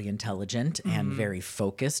incredibly intelligent Mm-hmm. and very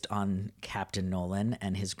focused on Captain Nolan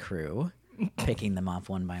and his crew, picking them off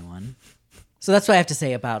one by one. So that's what I have to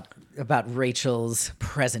say about Rachel's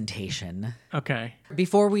presentation. Okay.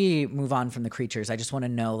 Before we move on from the creatures, I just want to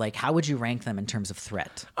know, like, how would you rank them in terms of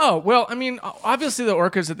threat? Oh, well, I mean, obviously the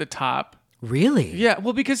orca's at the top. Really? Yeah,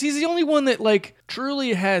 well, because he's the only one that, like,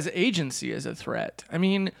 truly has agency as a threat. I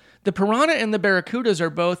mean, the piranha and the barracudas are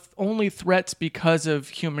both only threats because of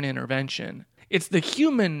human intervention. It's the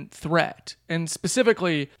human threat, and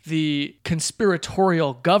specifically the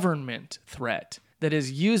conspiratorial government threat that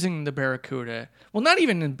is using the barracuda. Well, not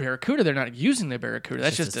even in barracuda, they're not using the barracuda.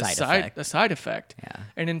 That's just a side effect. Yeah.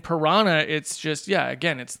 And in piranha, it's just,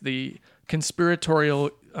 again, it's the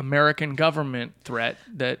conspiratorial American government threat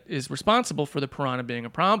that is responsible for the piranha being a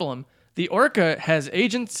problem. The orca has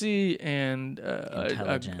agency and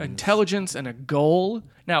intelligence and a goal.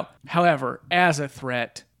 Now, however, as a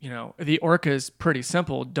threat, you know, the orca's pretty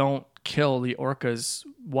simple. Don't kill the orca's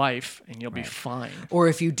wife and you'll be fine. Or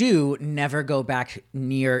if you do, never go back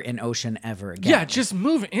near an ocean ever again. Yeah, just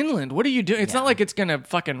move inland. What are you doing? It's not like it's going to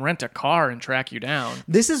fucking rent a car and track you down.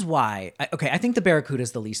 This is why, I think the barracuda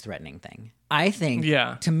is the least threatening thing. I think,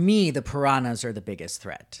 to me, the piranhas are the biggest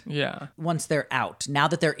threat. Yeah. Once they're out, now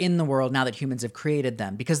that they're in the world, now that humans have created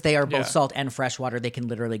them, because they are both salt and freshwater, they can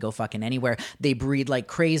literally go fucking anywhere. They breed like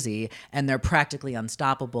crazy, and they're practically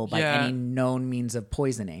unstoppable by any known means of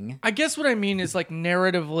poisoning. I guess what I mean is like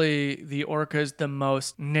narratively, the orca is the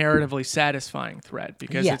most narratively satisfying threat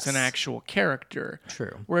because it's an actual character.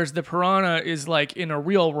 True. Whereas the piranha is like in a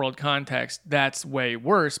real world context, that's way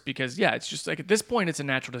worse because it's just like at this point, it's a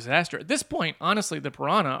natural disaster. At this point, honestly, the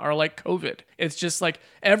piranha are like COVID. It's just like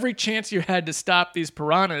every chance you had to stop these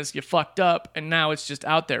piranhas, you fucked up, and now it's just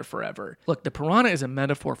out there forever. Look, the piranha is a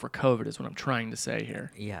metaphor for COVID is what I'm trying to say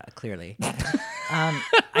here. Yeah, clearly.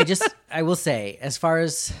 I will say, as far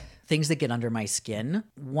as things that get under my skin,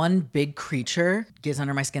 one big creature gets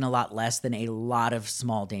under my skin a lot less than a lot of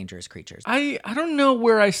small, dangerous creatures. I don't know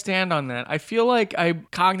where I stand on that. I feel like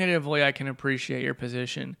cognitively I can appreciate your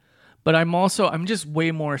position. But I'm just way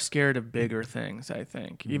more scared of bigger things, I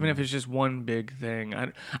think. Even if it's just one big thing. I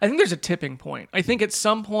think there's a tipping point. I think at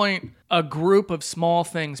some point, a group of small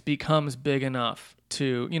things becomes big enough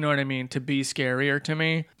to, you know what I mean, to be scarier to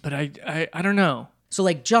me. But I don't know. So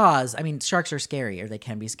like Jaws, I mean, sharks are scary, or they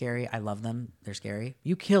can be scary. I love them. They're scary.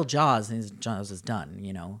 You kill Jaws, and Jaws is done,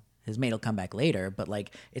 you know. His mate will come back later, but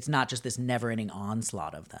like it's not just this never-ending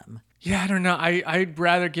onslaught of them. Yeah, I don't know. I'd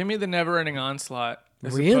rather give me the never-ending onslaught.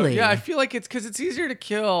 Really? Yeah, I feel like it's because it's easier to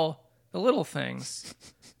kill the little things,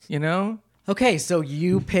 you know? Okay, so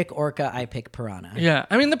you pick orca, I pick piranha. Yeah,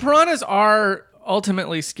 I mean, the piranhas are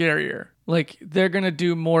ultimately scarier. Like, they're going to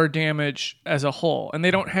do more damage as a whole, and they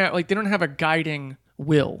don't have a guiding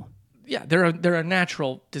will. Yeah, they're a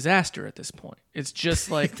natural disaster at this point. It's just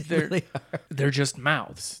like they're just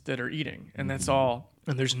mouths that are eating, and that's all.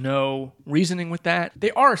 And there's no reasoning with that. They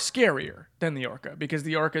are scarier than the orca because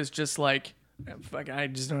the orca is just like I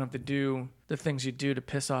just don't have to do the things you do to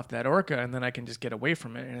piss off that orca, and then I can just get away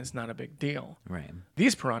from it, and it's not a big deal. Right.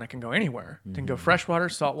 These piranha can go anywhere. They can go freshwater,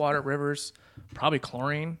 saltwater, rivers, probably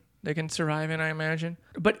chlorine they can survive in, I imagine.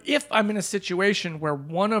 But if I'm in a situation where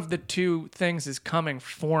one of the two things is coming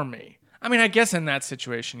for me, I mean, I guess in that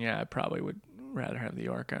situation, I probably would rather have the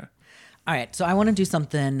orca. All right, so I want to do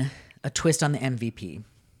something, a twist on the MVP.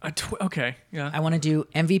 Okay, yeah. I want to do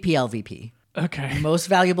MVP, LVP. Okay. Most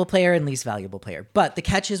valuable player and least valuable player. But the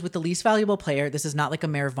catch is with the least valuable player, this is not like a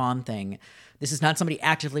Mayor Vaughn thing. This is not somebody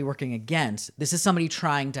actively working against. This is somebody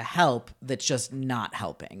trying to help that's just not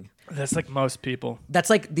helping. That's like most people. That's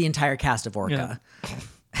like the entire cast of Orca.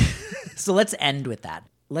 Yeah. So let's end with that.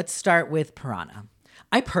 Let's start with Piranha.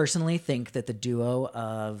 I personally think that the duo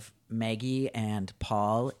of Maggie and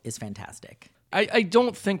Paul is fantastic. I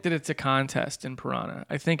don't think that it's a contest in Piranha.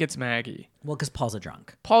 I think it's Maggie. Well, because Paul's a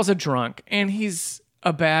drunk. Paul's a drunk, and he's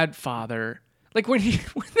a bad father. Like when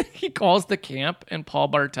he calls the camp and Paul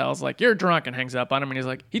Bartel's like, "You're drunk," and hangs up on him, and he's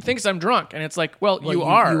like, "He thinks I'm drunk," and it's like, "Well, you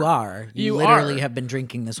are. You are. You literally have been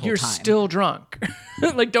drinking this whole You're time. You're still drunk."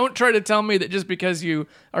 Like, don't try to tell me that just because you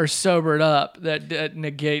are sobered up that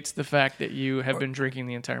negates the fact that you have been drinking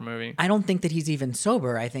the entire movie. I don't think that he's even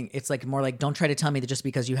sober. I think it's like more like, don't try to tell me that just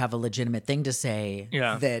because you have a legitimate thing to say,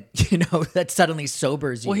 that that suddenly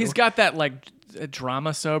sobers you. Well, he's got that like a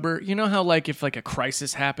drama sober. You know how like if like a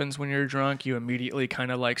crisis happens when you're drunk, you immediately kind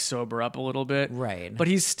of like sober up a little bit, right? But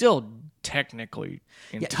he's still technically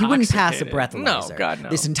intoxicated. He wouldn't pass a breathalyzer. No, God no.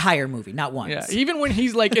 This entire movie, not once. Yeah, even when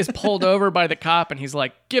he's like is pulled over by the cop and he's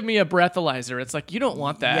like, "Give me a breathalyzer." It's like, you don't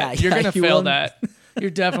want that. You're gonna fail that. You're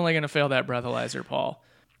definitely gonna fail that breathalyzer, Paul.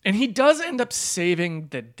 And he does end up saving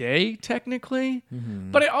the day technically,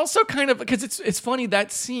 but I also kind of because it's funny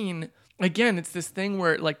that scene. Again, it's this thing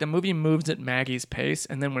where like the movie moves at Maggie's pace,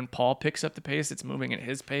 and then when Paul picks up the pace, it's moving at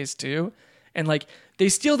his pace too. And like they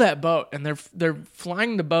steal that boat, and they're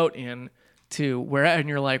flying the boat in to where, and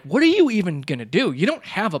you're like, what are you even gonna do? You don't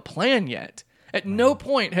have a plan yet. At no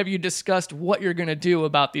point have you discussed what you're gonna do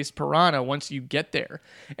about these piranha once you get there.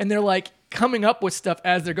 And they're like coming up with stuff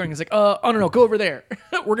as they're going. It's like, I don't know, go over there.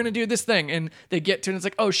 We're gonna do this thing, and they get to it, and it's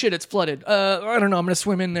like, oh shit, it's flooded. I don't know, I'm gonna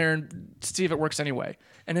swim in there and see if it works anyway.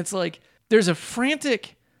 And it's like, there's a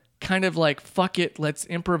frantic kind of like, fuck it, let's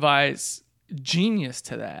improvise genius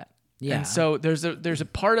to that. Yeah. And so there's a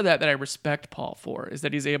part of that I respect Paul for, is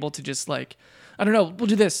that he's able to just like, I don't know, we'll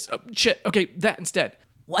do this. Oh, shit. Okay, that instead.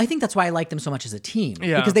 Well, I think that's why I like them so much as a team.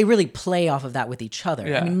 Yeah. Because they really play off of that with each other.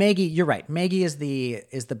 Yeah. I mean, Maggie, you're right. Maggie is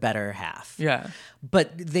the better half. Yeah.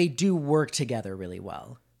 But they do work together really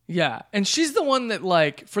well. Yeah. And she's the one that,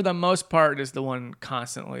 like, for the most part, is the one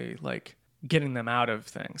constantly, like, getting them out of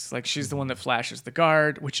things. Like, she's the one that flashes the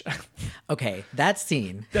guard, which Okay, that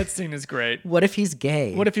scene. that scene is great. What if he's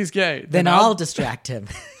gay? What if he's gay? Then I'll distract him.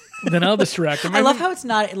 Then I'll distract him. I love how it's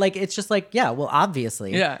not like, it's just like, yeah, well,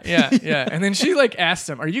 obviously. Yeah. And then she, like, asks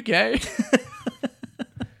him, "Are you gay?"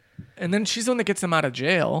 And then she's the one that gets him out of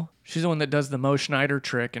jail. She's the one that does the Mo Schneider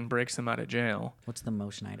trick and breaks him out of jail. What's the Mo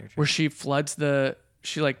Schneider trick? Where she floods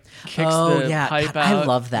she like kicks the pipe God, out. I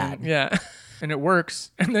love that. Yeah. And it works.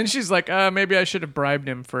 And then she's like, maybe I should have bribed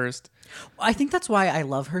him first. I think that's why I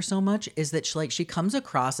love her so much, is that she comes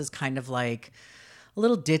across as kind of like a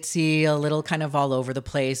little ditzy, a little kind of all over the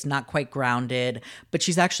place, not quite grounded, but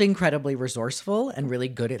she's actually incredibly resourceful and really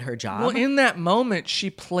good at her job. Well, in that moment, she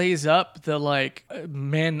plays up the like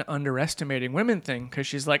men underestimating women thing, because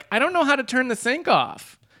she's like, I don't know how to turn the sink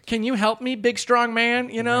off. Can you help me, big strong man?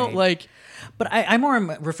 You know, Right. like. But I'm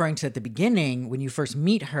more referring to at the beginning when you first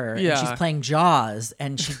meet her. Yeah. And she's playing Jaws,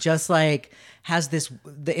 and she just like has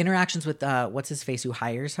the interactions with what's his face who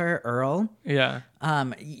hires her, Earl. Yeah.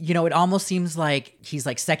 You know, it almost seems like he's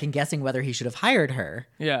like second guessing whether he should have hired her.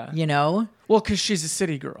 Yeah. You know, Well, because she's a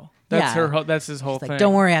city girl. That's Yeah. That's his whole thing. like,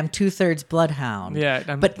 don't worry, I'm 2/3 bloodhound.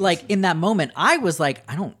 Yeah, but like in that moment, I was like,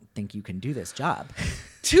 I don't think you can do this job.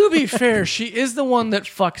 To be fair, she is the one that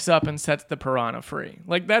fucks up and sets the piranha free.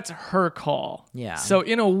 Like, that's her call. Yeah. So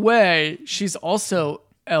in a way, she's also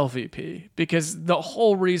LVP, because the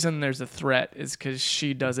whole reason there's a threat is because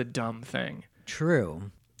she does a dumb thing.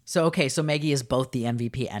 True. So okay, so Maggie is both the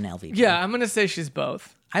MVP and LVP. Yeah, I'm going to say she's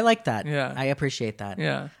both. I like that. Yeah. I appreciate that.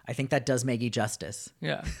 Yeah. I think that does Maggie justice.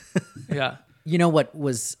 Yeah. Yeah. You know what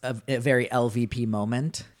was a very LVP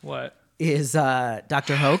moment What? is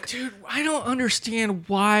Dr. Hoke. Dude, I don't understand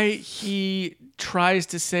why he tries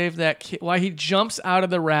to save that kid, why he jumps out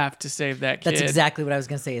of the raft to save that kid. That's exactly what I was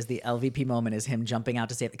going to say, is the LVP moment is him jumping out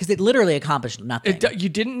to save it, because it literally accomplished nothing. You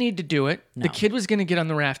didn't need to do it. The kid was going to get on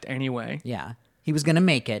the raft anyway. Yeah. He was going to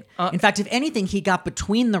make it. In fact, if anything, he got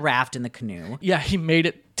between the raft and the canoe. Yeah, he made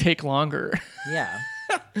it take longer. Yeah.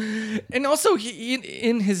 And also,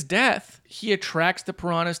 in his death, he attracts the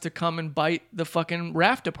piranhas to come and bite the fucking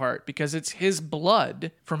raft apart, because it's his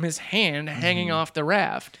blood from his hand hanging off the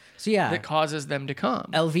raft So yeah, that causes them to come.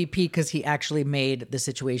 LVP, because he actually made the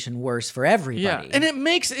situation worse for everybody. Yeah, and it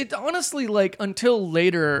makes it honestly, like, until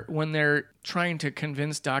later when they're trying to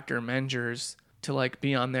convince Dr. Mengers to like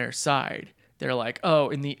be on their side, they're like, oh,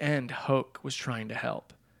 in the end, Hoke was trying to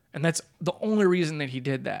help. And that's the only reason that he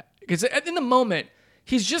did that. Because in the moment,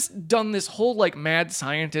 he's just done this whole like mad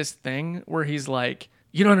scientist thing where he's like,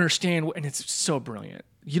 you don't understand, and it's so brilliant.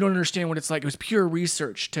 You don't understand what it's like. It was pure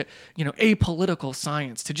research to, apolitical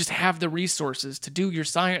science, to just have the resources to do your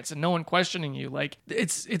science and no one questioning you. Like,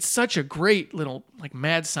 it's such a great little like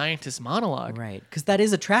mad scientist monologue. Right. Because that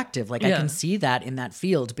is attractive. Like, I Yeah. can see that in that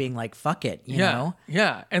field being like, fuck it, you know?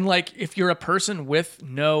 Yeah. And like, if you're a person with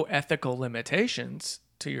no ethical limitations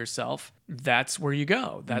to yourself, that's where you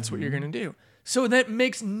go. That's what you're going to do. So that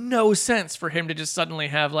makes no sense for him to just suddenly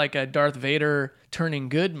have like a Darth Vader turning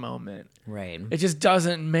good moment. Right. It just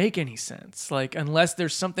doesn't make any sense. Like, unless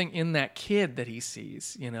there's something in that kid that he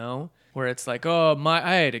sees, where it's like, oh,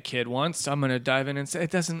 I had a kid once, I'm going to dive in and say,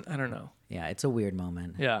 it doesn't, I don't know. Yeah, it's a weird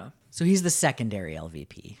moment. Yeah. So he's the secondary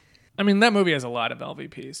LVP. I mean, that movie has a lot of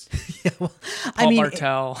LVPs. Yeah, well, Paul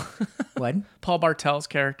Bartel. What? Paul Bartel's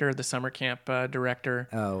character, the summer camp director.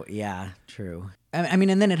 Oh, yeah, true. I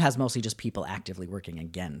mean, and then it has mostly just people actively working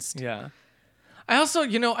against. Yeah. I also,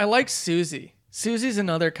 I like Susie. Susie's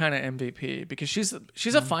another kind of MVP because she's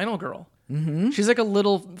a final girl. Mm-hmm. She's like a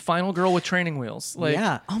little final girl with training wheels. Like,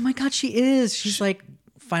 yeah. Oh my God, she is. She's like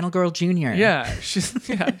Final Girl Junior. Yeah. She's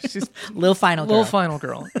Little Final Girl. little final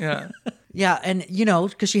girl. Yeah. Yeah, and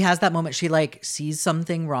because she has that moment, she like sees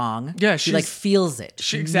something wrong. Yeah, she like feels it.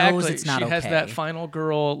 She knows it's not she okay. has that final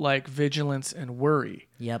girl like vigilance and worry.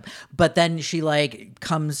 Yep. But then she like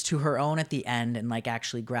comes to her own at the end and like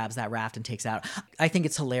actually grabs that raft and takes it out. I think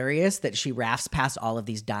it's hilarious that she rafts past all of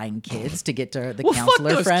these dying kids to get to the Well, counselor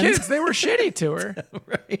fuck those friends. kids. They were shitty to her.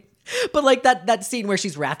 Right. But like that scene where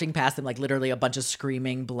she's rafting past them, like literally a bunch of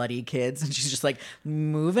screaming, bloody kids, and she's just like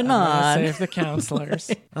moving on. Save the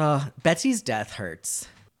counselors. Betsy's death hurts.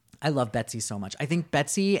 I love Betsy so much. I think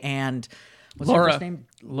Betsy and What's Laura. her first name?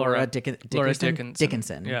 Laura Dickinson.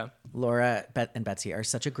 Dickinson. Yeah. Laura and Betsy are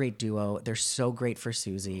such a great duo. They're so great for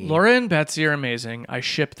Susie. Laura and Betsy are amazing. I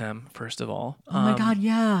ship them, first of all. Oh my God,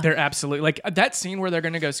 yeah. They're absolutely, like, that scene where they're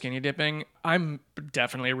going to go skinny dipping, I'm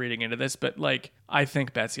definitely reading into this, but, like, I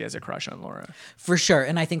think Betsy has a crush on Laura. For sure.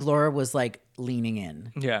 And I think Laura was like leaning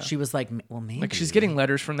in. Yeah. She was like, well, maybe. Like, she's getting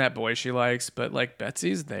letters from that boy she likes, but, like,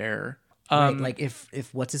 Betsy's there. Right, like if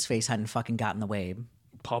what's his face hadn't fucking got in the way.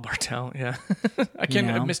 Paul Bartel, yeah. I can't,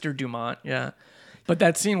 Mr. Dumont, yeah. But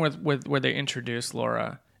that scene where they introduce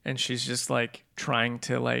Laura and she's just like trying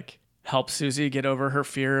to like help Susie get over her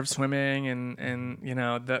fear of swimming and you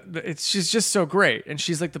know she's just so great, and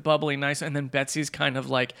she's like the bubbly nice, and then Betsy's kind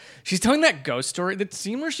of like she's telling that ghost story. The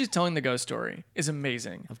scene where she's telling the ghost story is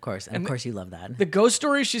amazing. Of course, and of course you love that. The ghost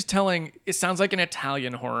story she's telling, it sounds like an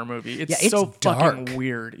Italian horror movie. It's so dark fucking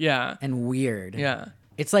weird. Yeah. And weird. Yeah.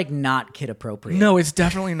 It's like not kid appropriate. No, it's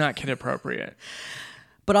definitely not kid appropriate.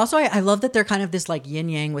 But also, I love that they're kind of this like yin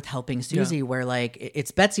yang with helping Susie, where like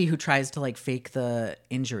it's Betsy who tries to like fake the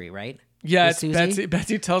injury, right? Yeah, With it's Susie? Betsy.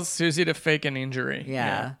 Betsy tells Susie to fake an injury.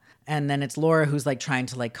 Yeah. And then it's Laura who's like trying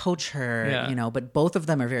to like coach her, Yeah. you know, but both of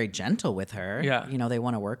them are very gentle with her. Yeah. You know, they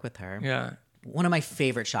want to work with her. Yeah. One of my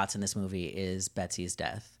favorite shots in this movie is Betsy's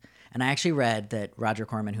death. And I actually read that Roger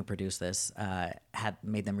Corman, who produced this, had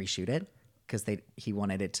made them reshoot it because he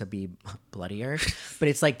wanted it to be bloodier. But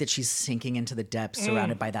it's like that she's sinking into the depths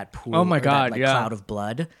surrounded by that pool. Oh my or God, that, like, yeah. cloud of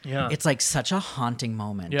blood. Yeah. It's like such a haunting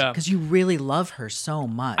moment. Yeah. Because you really love her so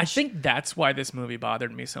much. I think that's why this movie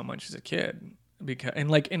bothered me so much as a kid. Because in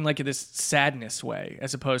this sadness way,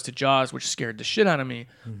 as opposed to Jaws, which scared the shit out of me,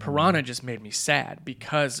 Piranha just made me sad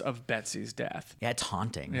because of Betsy's death. Yeah, it's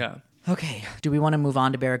haunting. Yeah. Okay. Do we want to move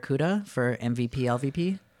on to Barracuda for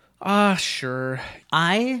MVP, LVP? Sure.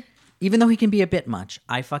 Even though he can be a bit much,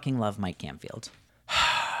 I fucking love Mike Camfield.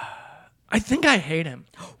 I think I hate him.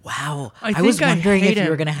 Wow. I was think I wondering hate if you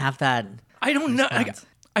were him. going to have that. I don't know. response.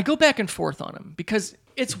 I go back and forth on him because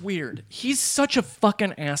it's weird. He's such a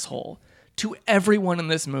fucking asshole to everyone in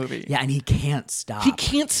this movie. Yeah, and he can't stop. He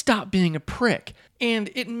can't stop being a prick. And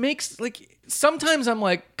it makes, like, sometimes I'm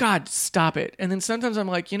like, God, stop it. And then sometimes I'm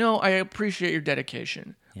like, I appreciate your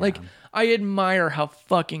dedication. Like, I admire how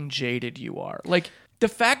fucking jaded you are. Like, the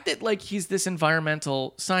fact that, like, he's this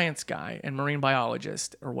environmental science guy and marine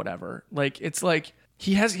biologist or whatever, like, it's like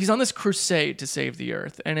he's on this crusade to save the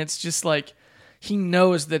earth. And it's just like he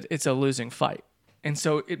knows that it's a losing fight. And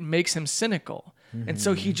so it makes him cynical. And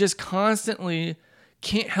so he just constantly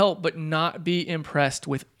can't help but not be impressed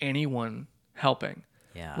with anyone helping.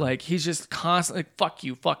 Yeah. Like, he's just constantly fuck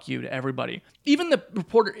you to everybody. Even the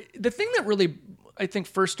reporter, the thing that really, I think,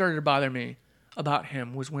 first started to bother me about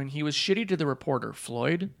him was when he was shitty to the reporter,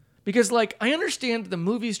 Floyd. Because, like, I understand the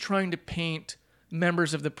movie's trying to paint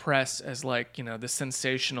members of the press as, like, the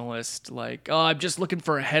sensationalist, like, oh, I'm just looking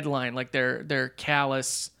for a headline, like they're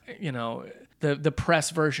callous, the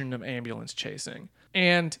press version of ambulance chasing.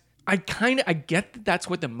 And I get that that's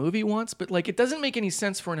what the movie wants, but, like, it doesn't make any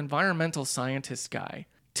sense for an environmental scientist guy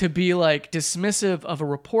to be, like, dismissive of a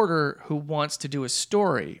reporter who wants to do a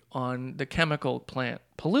story on the chemical plant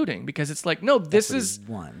polluting, because it's like, no, this is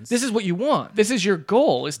what you want. This is your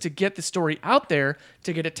goal, is to get the story out there,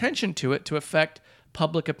 to get attention to it, to affect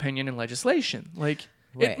public opinion and legislation. Like,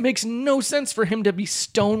 It makes no sense for him to be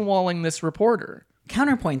stonewalling this reporter.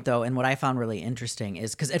 Counterpoint, though, and what I found really interesting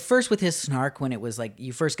is because at first with his snark, when it was like,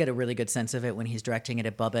 you first get a really good sense of it when he's directing it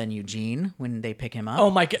at Bubba and Eugene when they pick him up. Oh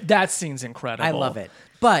my God, that scene's incredible. I love it.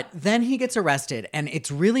 But then he gets arrested, and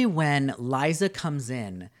it's really when Liza comes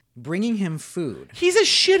in bringing him food. He's a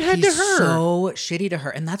shithead He's to her. so shitty to her.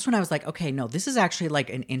 And that's when I was like, okay, no, this is actually like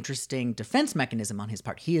an interesting defense mechanism on his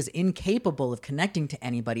part. He is incapable of connecting to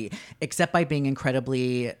anybody except by being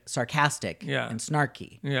incredibly sarcastic and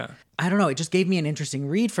snarky. Yeah. I don't know. It just gave me an interesting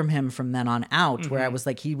read from him from then on out, where I was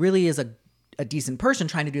like, he really is a decent person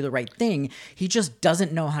trying to do the right thing. He just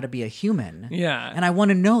doesn't know how to be a human. Yeah. And I want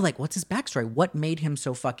to know, like, what's his backstory? What made him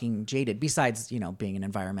so fucking jaded? Besides, being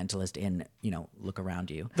an environmentalist in, look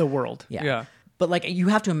around you. The world. Yeah. But, like, you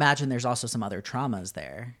have to imagine there's also some other traumas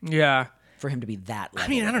there Yeah. for him to be that level. I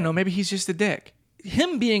mean, I don't know. Maybe he's just a dick.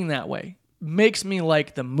 Him being that way makes me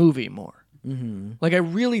like the movie more. Mm-hmm. Like, I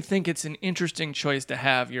really think it's an interesting choice to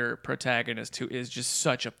have your protagonist who is just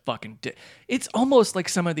such a fucking dick. It's almost like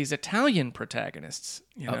some of these Italian protagonists,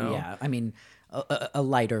 you know? Oh, yeah. I mean, a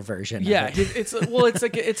lighter version. Yeah. Of it.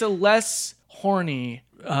 It's a less horny,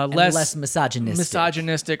 less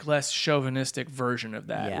misogynistic, less chauvinistic version of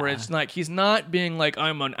that, Yeah. where it's like he's not being like,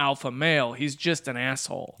 I'm an alpha male. He's just an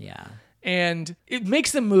asshole. Yeah. And it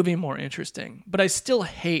makes the movie more interesting, but I still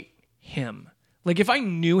hate him. Like if I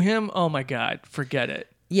knew him, oh my God, forget it.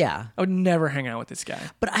 Yeah. I would never hang out with this guy.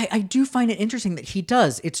 But I do find it interesting that he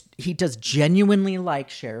does genuinely like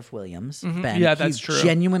Sheriff Williams, Ben. Yeah, that's he true.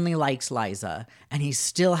 Genuinely likes Liza, and he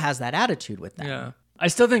still has that attitude with them. Yeah. I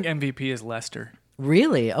still think MVP is Lester.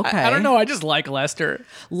 Really? Okay. I don't know. I just like Lester.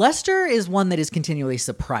 Lester is one that is continually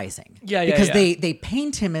surprising. Yeah, because yeah. they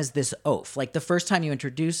paint him as this oaf. Like the first time you're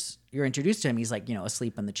introduced to him, he's like,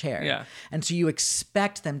 asleep in the chair. Yeah. And so you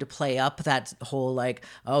expect them to play up that whole like,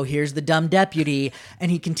 oh, here's the dumb deputy, and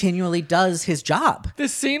he continually does his job. The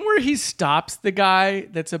scene where he stops the guy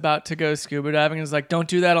that's about to go scuba diving and is like, don't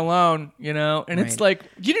do that alone, And it's Right. like,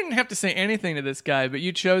 you didn't have to say anything to this guy, but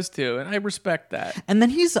you chose to, and I respect that. And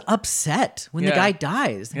then he's upset when the Yeah. guy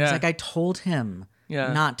dies. And Yeah. He's like, I told him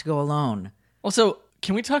Yeah. not to go alone. Also,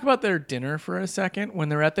 can we talk about their dinner for a second? When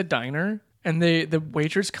they're at the diner and the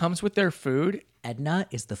waitress comes with their food. Edna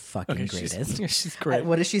is the fucking greatest. She's great.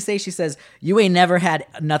 What does she say? She says, "You ain't never had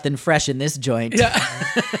nothing fresh in this joint." Yeah.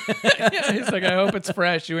 Yeah, he's like, I hope it's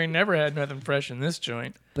fresh. You ain't never had nothing fresh in this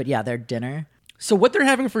joint. But yeah, their dinner. So what they're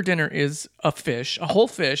having for dinner is a fish, a whole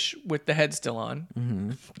fish with the head still on.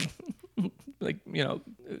 Mm-hmm. Like,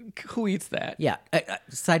 who eats that? Yeah.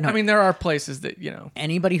 Side note. I mean, there are places that,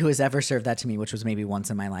 anybody who has ever served that to me, which was maybe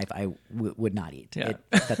once in my life, I would not eat. Yeah.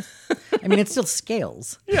 It's still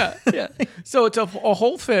scales. Yeah, yeah. So it's a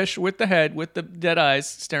whole fish with the head, with the dead eyes,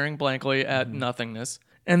 staring blankly at nothingness.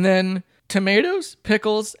 And then tomatoes,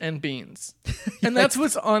 pickles, and beans. And that's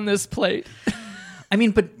what's on this plate.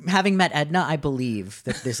 But having met Edna, I believe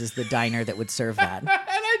that this is the diner that would serve that. And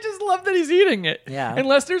I just love that he's eating it. Yeah. And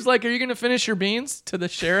Lester's like, are you going to finish your beans? To the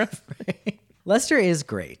sheriff. Lester is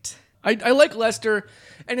great. I like Lester.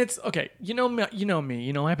 And it's, okay, you know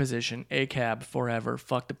me, my position. ACAB forever.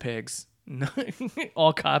 Fuck the pigs.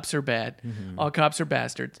 All cops are bad. Mm-hmm. All cops are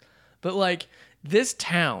bastards. But like this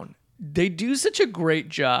town, they do such a great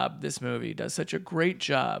job. This movie does such a great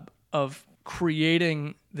job of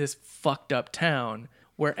creating this fucked up town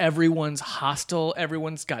where everyone's hostile,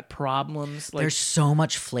 everyone's got problems. Like, there's so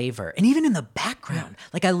much flavor, and even in the background,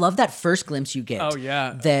 like I love that first glimpse you get. Oh,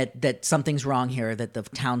 yeah. that something's wrong here, that the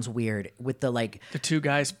town's weird with the like. the two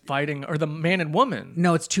guys fighting, or the man and woman.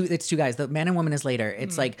 No, it's two guys. The man and woman is later.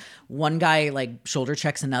 It's like one guy like shoulder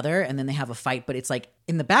checks another, and then they have a fight. But it's like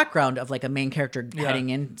in the background of like a main character heading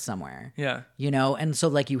in somewhere. Yeah. And so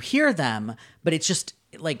like you hear them, but it's just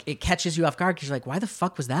like it catches you off guard because you're like, why the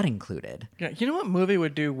fuck was that included? Yeah, you know what movie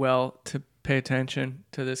would do well to pay attention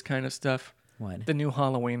to this kind of stuff? What? The new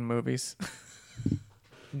Halloween movies.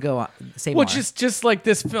 Go on, say Well, more. just like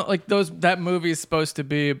this film, like that movie is supposed to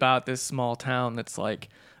be about this small town that's like,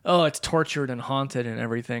 oh, it's tortured and haunted and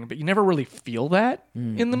everything, but you never really feel that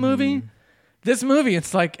in the movie. This movie,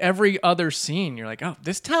 it's like every other scene, you're like, oh,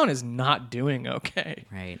 this town is not doing okay.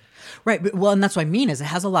 Right. But, well, and that's what I mean is it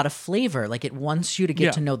has a lot of flavor. Like it wants you to get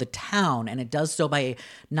Yeah. to know the town, and it does so by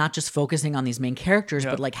not just focusing on these main characters,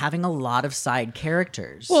 but like having a lot of side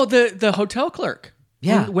characters. Well, the hotel clerk.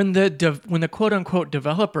 Yeah. When the quote unquote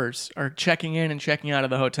developers are checking in and checking out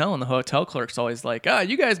of the hotel, and the hotel clerk's always like,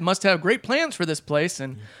 you guys must have great plans for this place,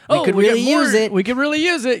 and could really use it. We could really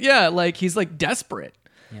use it. Yeah, like he's like desperate.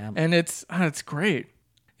 Yeah. And it's great.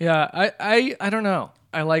 Yeah, I don't know.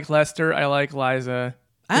 I like Lester. I like Liza.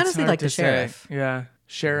 I It's honestly hard like to the say. sheriff. Yeah,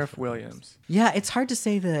 Sheriff Williams. Yeah, it's hard to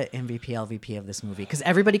say the MVP, LVP of this movie because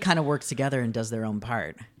everybody kind of works together and does their own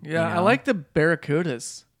part. Yeah, you I know? like the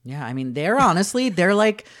Barracudas. Yeah, I mean, they're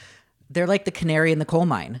like the canary in the coal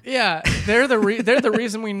mine. Yeah, they're the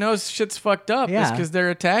reason we know shit's fucked up is Yeah. because they're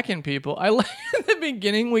attacking people. I like in the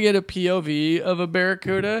beginning we get a POV of a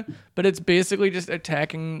barracuda, but it's basically just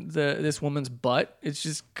attacking this woman's butt. It's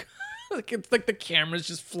just it's like the camera's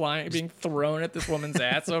just being thrown at this woman's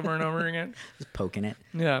ass over and over again. Just poking it.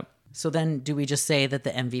 Yeah. So then, do we just say that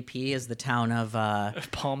the MVP is the town of?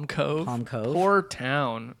 Palm Cove. Palm Cove. Poor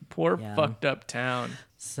town. Poor Yeah. fucked up town.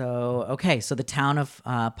 So so the town of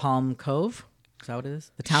Palm Cove. Is that what it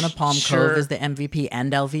is? The town of Palm Sure. Cove is the MVP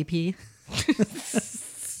and LVP.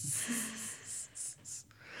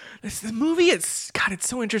 The movie, it's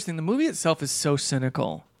so interesting. The movie itself is so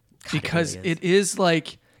cynical because really is. it is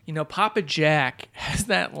like, Papa Jack has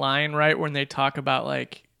that line, right, when they talk about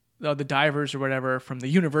like the divers or whatever from the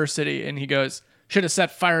university, and he goes, should have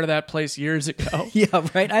set fire to that place years ago. Yeah,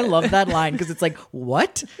 right. I love that line because it's like,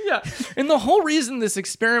 what? Yeah. And the whole reason this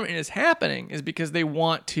experiment is happening is because they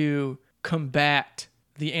want to combat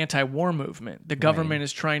the anti-war movement. The government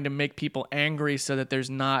is trying to make people angry so that there's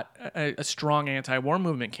not a strong anti-war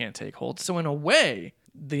movement can't take hold. So in a way,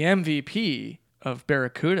 the MVP of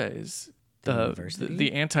Barracuda is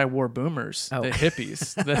the anti-war boomers, the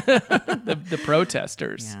hippies, the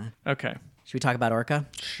protesters. Yeah. Okay. Should we talk about Orca?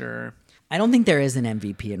 Sure. I don't think there is an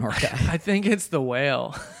MVP in Orca. I think it's the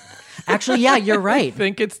whale. Actually, yeah, you're right. I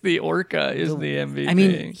think it's the orca is the MVP. I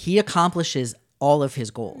mean, he accomplishes all of his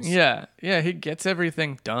goals. yeah, he gets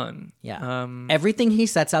everything done. Yeah. Everything he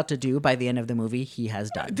sets out to do by the end of the movie, he has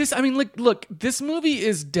done. Look, this movie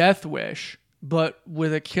is Death Wish, but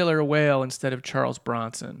with a killer whale instead of Charles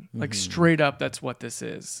Bronson. Like, straight up, that's what this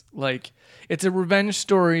is. Like, it's a revenge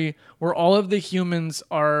story where all of the humans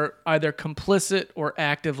are either complicit or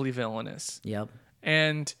actively villainous. Yep.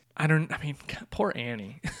 And poor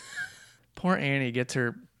Annie. Poor Annie gets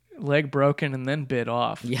her leg broken and then bit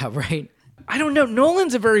off. Yeah, right. I don't know.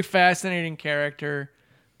 Nolan's a very fascinating character,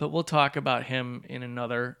 but we'll talk about him in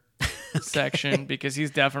another section because he's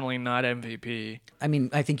definitely not MVP. I mean,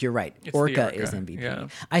 I think you're right. It's the Orca is Orca, MVP. yeah.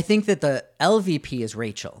 I think that the LVP is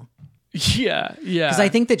Rachel. Yeah. Because I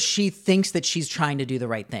think that she thinks that she's trying to do the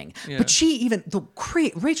right thing. Yeah.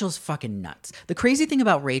 But Rachel's fucking nuts. The crazy thing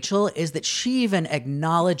about Rachel is that she even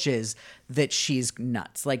acknowledges that she's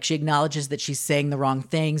nuts. Like, she acknowledges that she's saying the wrong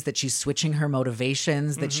things, that she's switching her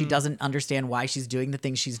motivations, that she doesn't understand why she's doing the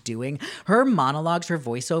things she's doing. Her monologues, her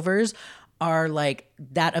voiceovers are like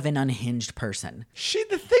that of an unhinged person.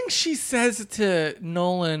 The thing she says to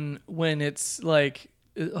Nolan when it's like,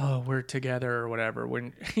 oh, we're together or whatever,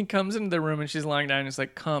 when he comes into the room and she's lying down and it's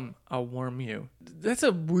like, come, I'll warm you. That's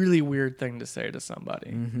a really weird thing to say to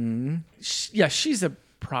somebody. Mm-hmm. She's a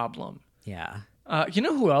problem. Yeah. You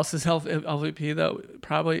know who else is LVP though?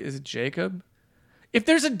 Probably is Jacob. If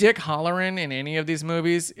there's a Dick Halloran in any of these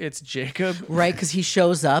movies, it's Jacob. Right, because he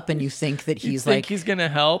shows up and you think that he's he's gonna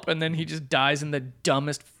help, and then he just dies in the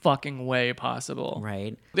dumbest fucking way possible.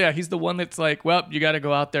 Right. Yeah, he's the one that's like, well, you got to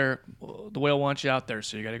go out there. The whale wants you out there,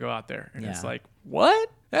 so you got to go out there. And it's like, what?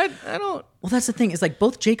 I don't. Well, that's the thing. Is like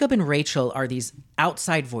both Jacob and Rachel are these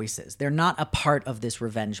outside voices. They're not a part of this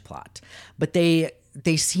revenge plot, but they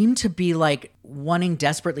seem to be like wanting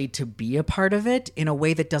desperately to be a part of it in a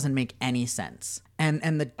way that doesn't make any sense.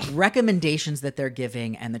 And the recommendations that they're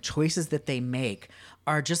giving and the choices that they make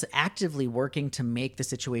are just actively working to make the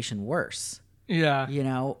situation worse. Yeah. You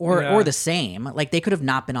know, or the same. Like, they could have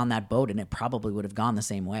not been on that boat and it probably would have gone the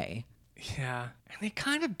same way. Yeah. And they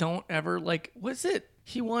kind of don't ever, like, what's it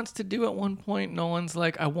he wants to do at one point? Nolan's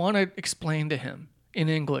like, I want to explain to him in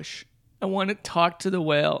English. I want to talk to the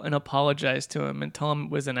whale and apologize to him and tell him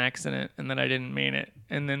it was an accident and that I didn't mean it.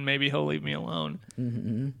 And then maybe he'll leave me alone.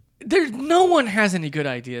 Mm-hmm. No one has any good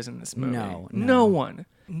ideas in this movie. No one.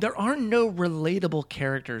 There are no relatable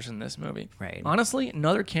characters in this movie. Right. Honestly,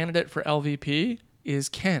 another candidate for LVP is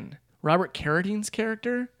Ken, Robert Carradine's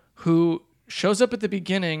character, who shows up at the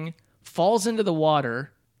beginning, falls into the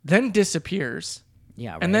water, then disappears.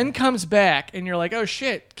 Yeah, right. And then comes back, and you're like, oh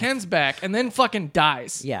shit, Ken's back, and then fucking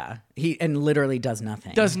dies. Yeah. And literally does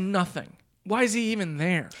nothing. Does nothing. Why is he even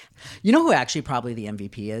there? You know who actually probably the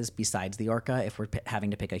MVP is besides the orca, if we're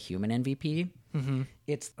having to pick a human MVP? Mm-hmm.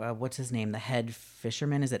 It's, what's his name? The head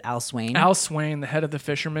fisherman? Is it Al Swain? Al Swain, the head of the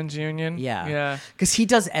Fishermen's Union. Yeah. Yeah. Because he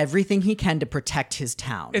does everything he can to protect his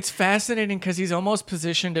town. It's fascinating because he's almost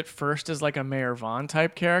positioned at first as like a Mayor Vaughn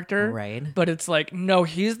type character. Right. But it's like, no,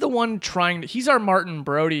 he's the one he's our Martin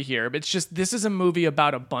Brody here. But it's just, this is a movie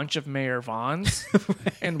about a bunch of Mayor Vaughns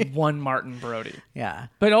and one Martin Brody. Yeah.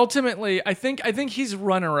 But ultimately, I think he's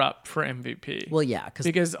runner-up for MVP. Well, yeah.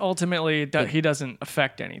 Because ultimately, he doesn't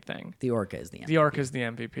affect anything. The orca is the MVP. The orca is the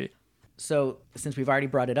MVP. So, since we've already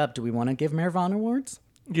brought it up, do we want to give Mayor Vaughn awards?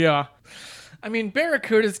 Yeah. I mean,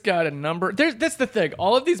 Barracuda's got a number. That's the thing.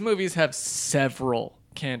 All of these movies have several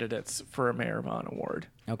candidates for a Mayor Vaughn award.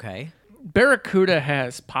 Okay. Barracuda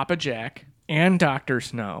has Papa Jack and Dr.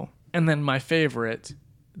 Snow. And then my favorite,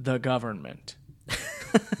 The Government.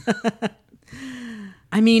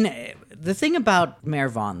 I mean, the thing about Mayor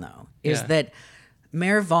Vaughn, though, is Yeah. that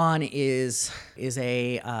Mayor Vaughn is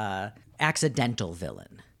a accidental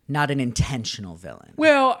villain, not an intentional villain.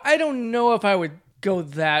 Well, I don't know if I would go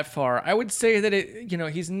that far. I would say that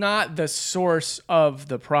he's not the source of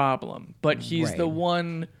the problem, but he's Right. the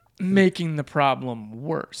one making the problem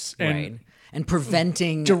worse Right. And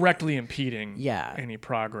preventing... directly impeding Yeah. any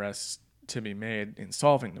progress to be made in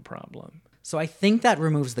solving the problem. So I think that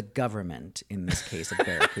removes the government in this case of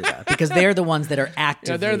Barracuda, because they're the ones that are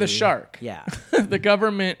actively... Yeah, they're the shark. Yeah. The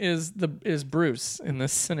government is Bruce in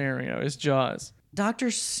this scenario, is Jaws. Dr.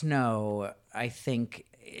 Snow, I think,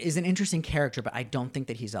 is an interesting character, but I don't think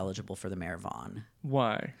that he's eligible for the Mayor Vaughn.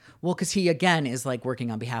 Why? Well, because he, again, is like working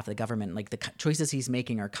on behalf of the government. Like, the choices he's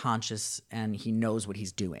making are conscious and he knows what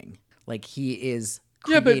he's doing. Like, he is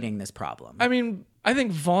creating this problem. I mean, I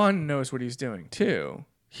think Vaughn knows what he's doing too.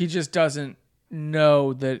 He just doesn't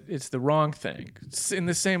know that it's the wrong thing. It's in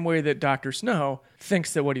the same way that Dr. Snow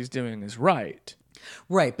thinks that what he's doing is right.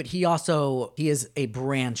 Right, but he is a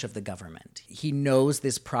branch of the government. He knows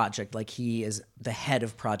this project like he is the head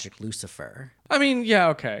of Project Lucifer. I mean, yeah,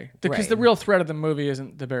 okay. Because Right. the real threat of the movie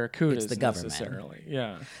isn't the Barracudas It's the government. necessarily.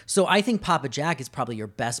 Yeah. So I think Papa Jack is probably your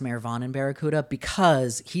best Mayor Vaughn in Barracuda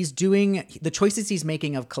because he's doing the choices he's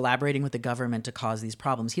making of collaborating with the government to cause these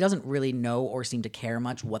problems. He doesn't really know or seem to care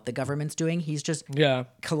much what the government's doing. He's just Yeah.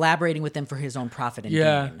 collaborating with them for his own profit and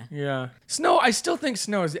Yeah. gain. Yeah. Snow, I still think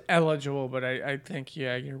Snow is eligible, but I think,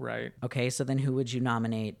 yeah, you're right. Okay, so then who would you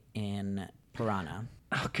nominate in Piranha?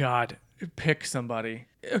 Oh God, pick somebody.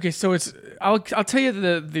 Okay, so I'll tell you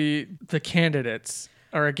the candidates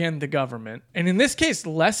are again the government, and in this case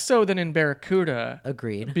less so than in Barracuda.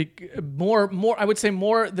 Agreed. More I would say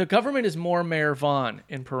more. The government is more Mayor Vaughn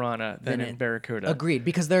in Piranha than in Barracuda. Agreed,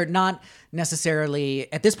 because they're not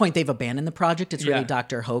necessarily at this point. They've abandoned the project. It's really Yeah.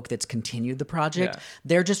 Dr. Hoke that's continued the project. Yeah.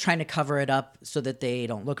 They're just trying to cover it up so that they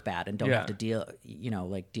don't look bad and don't Yeah. have to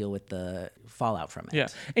deal with the fallout from it. Yeah,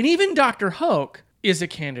 and even Dr. Hoke is a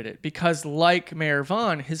candidate because, like Mayor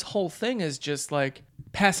Vaughn, his whole thing is just like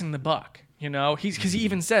passing the buck. You know, because he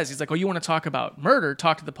even says, he's like, oh, you want to talk about murder?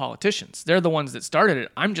 Talk to the politicians. They're the ones that started it.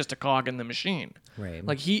 I'm just a cog in the machine. Right.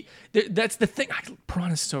 Like that's the thing.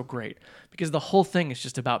 Piranha's so great because the whole thing is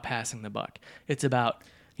just about passing the buck. It's about,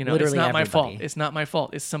 Literally it's not my fault. everybody. It's not my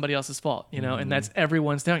fault. It's somebody else's fault, and that's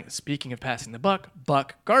everyone's doing. Speaking of passing the buck,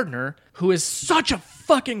 Buck Gardner, who is such a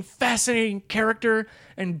fucking fascinating character,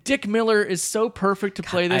 and Dick Miller is so perfect to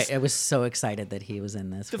play this. I was so excited that he was in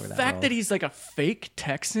this. The fact that he's like a fake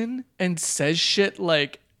Texan and says shit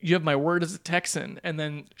like, you have my word as a Texan, and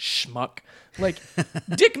then schmuck. Like,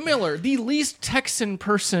 Dick Miller, the least Texan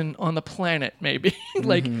person on the planet, maybe.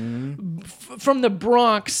 Like, from the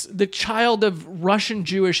Bronx, the child of Russian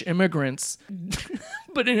Jewish immigrants,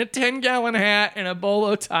 but in a 10-gallon hat and a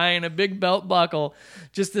bolo tie and a big belt buckle.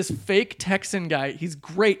 Just this fake Texan guy. He's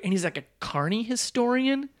great, and he's like a carny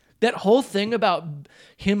historian. That whole thing about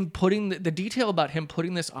him putting the detail about him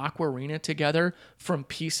putting this aquarina together from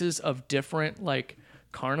pieces of different, like,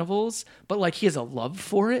 carnivals, but like he has a love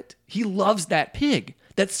for it. He loves that pig,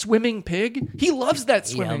 that swimming pig. He loves that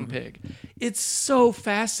swimming pig. It's so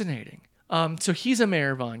fascinating. So he's a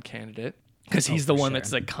Mayor Vaughn candidate because he's the one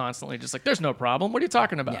that's like constantly just like, there's no problem. What are you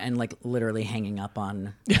talking about? and like literally hanging up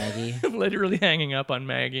on Maggie. Literally hanging up on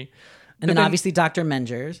Maggie. And then obviously Dr.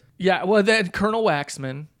 Mengers. Yeah, well, then Colonel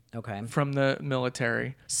Waxman Okay. from the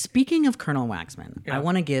military. Speaking of Colonel Waxman, I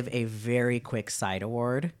want to give a very quick side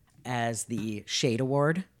award as the Shade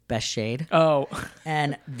Award, Best Shade. Oh,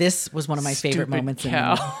 And this was one of my favorite stupid moments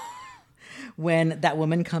cow. when that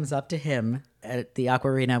woman comes up to him at the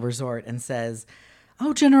Aquarina Resort and says,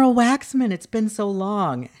 "Oh, General Waxman, it's been so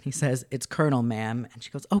long." And he says, "It's Colonel, ma'am." And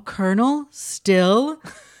she goes, "Oh, Colonel? Still?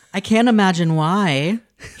 I can't imagine why."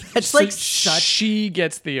 That's like such... She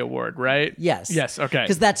gets the award, right? Yes. Yes, okay.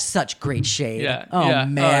 Because that's such great shade. Yeah, Oh, yeah. Oh,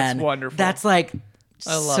 man. it's wonderful. That's like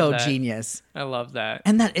I love so that. genius. I love that.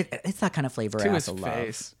 And that it's that kind of flavor To I his also love.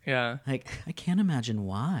 face. Yeah. Like, I can't imagine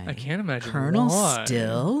why. I can't imagine Colonel why.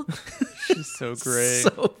 Still? She's so great.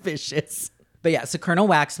 So vicious. But yeah, so Colonel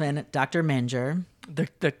Waxman, Dr. Menger.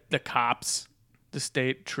 The cops, the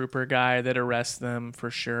state trooper guy that arrests them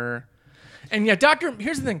for sure. And yeah,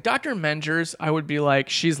 here's the thing. Dr. Mengers, I would be like,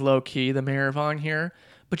 she's low-key the Mayor Vaughn here,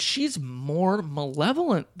 but she's more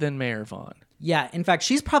malevolent than Mayor Vaughn. Yeah, in fact,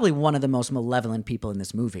 she's probably one of the most malevolent people in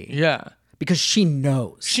this movie. Yeah. Because she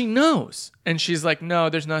knows. She knows. And she's like, no,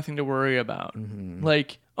 there's nothing to worry about. Mm-hmm.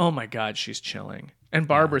 Like, oh my God, she's chilling. And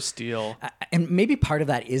Barbara Steele. And maybe part of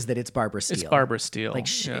that is that it's Barbara Steele. It's Barbara Steele. Like,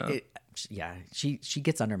 yeah. she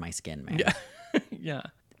gets under my skin, man. Yeah. Yeah.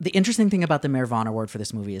 The interesting thing about the Mayor Vaughn Award for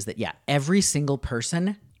this movie is that, yeah, every single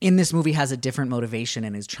person in this movie has a different motivation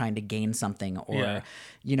and is trying to gain something or,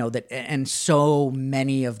 and so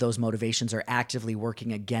many of those motivations are actively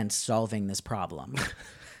working against solving this problem.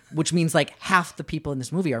 Which means like half the people in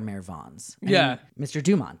this movie are Mayor Vaughns. I Yeah. mean, Mr.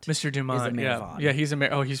 Dumont. Mr. Dumont. Is a Mayor Yeah. Vaughn. Yeah, he's a mayor.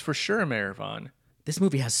 Oh, he's for sure a Mayor Vaughn. This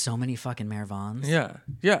movie has so many fucking Mayor Vaughns. Yeah.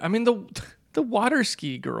 Yeah. I mean, the water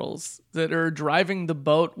ski girls that are driving the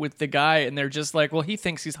boat with the guy, and they're just like, well, he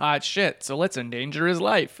thinks he's hot shit, so let's endanger his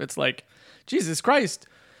life. It's like, Jesus Christ,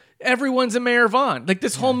 everyone's a Mayor Vaughn. Like,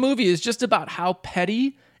 this whole movie is just about how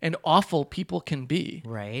petty and awful people can be.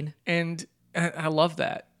 Right. And I love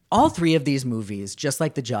that. All three of these movies, just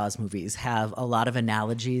like the Jaws movies, have a lot of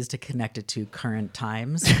analogies to connect it to current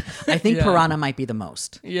times. I think Yeah. Piranha might be the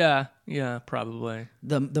most. Yeah. Yeah, probably.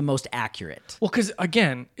 The most accurate. Well, because,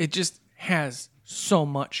 again, it just has so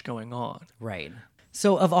much going on. Right.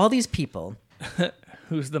 So of all these people,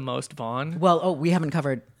 who's the most Vaughn. Well, we haven't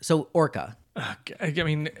covered. So Orca. I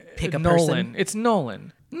mean, Pick a Nolan. person. It's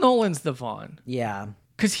Nolan. Nolan's the Vaughn. Yeah.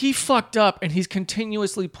 Because he fucked up and he's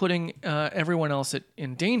continuously putting everyone else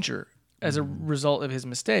in danger as a result of his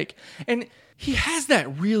mistake. And he has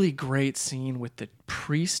that really great scene with the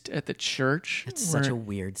priest at the church. It's such a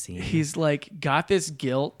weird scene. He's like got this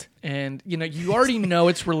guilt, and you already know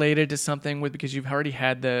it's related to something because you've already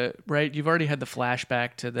had the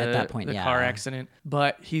flashback to At that point, the yeah. car accident.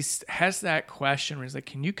 But he has that question where he's like,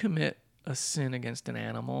 "Can you commit a sin against an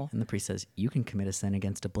animal?" And the priest says, "You can commit a sin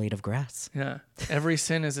against a blade of grass." Yeah. Every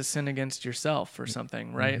sin is a sin against yourself or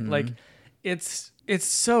something, right? Like it's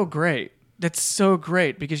so great. That's so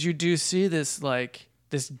great because you do see this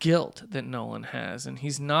guilt that Nolan has, and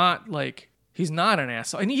he's not an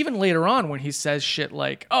asshole. And even later on when he says shit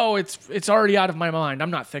like, "Oh, it's already out of my mind. I'm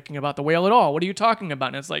not thinking about the whale at all. What are you talking about?"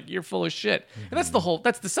 And it's like, you're full of shit. And that's the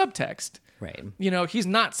subtext. Right. He's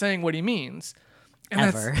not saying what he means. And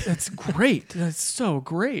Ever. That's great. That's so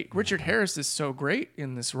great. Richard Harris is so great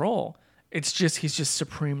in this role. He's just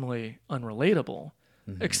supremely unrelatable,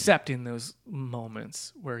 except in those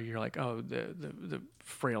moments where you're like, oh, the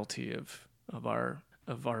frailty of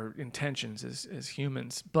our intentions as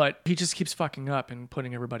humans. But he just keeps fucking up and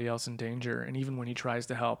putting everybody else in danger. And even when he tries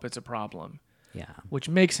to help, it's a problem. Yeah. Which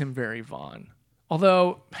makes him very Vaughn.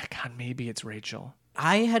 Although, God, maybe it's Rachel.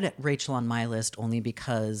 I had Rachel on my list only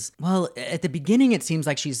because, well, at the beginning it seems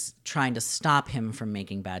like she's trying to stop him from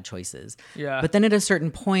making bad choices. Yeah. But then at a certain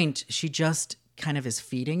point, she just kind of is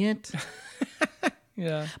feeding it.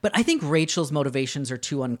 Yeah. But I think Rachel's motivations are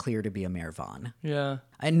too unclear to be a Mayor Vaughn. Yeah.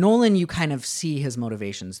 And Nolan, you kind of see his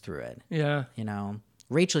motivations through it. Yeah.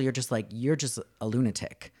 Rachel, you're just a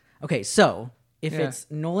lunatic. Okay, so if Yeah. it's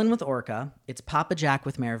Nolan with Orca, it's Papa Jack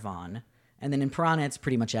with Mayor Vaughn. And then in Piranha, it's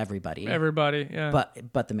pretty much everybody. Everybody, yeah.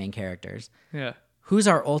 But the main characters. Yeah. Who's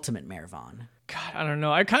our ultimate Mayor Vaughn? God, I don't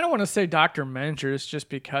know. I kind of want to say Dr. Mengers just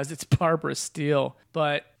because it's Barbara Steele.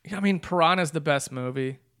 But, I mean, Piranha's the best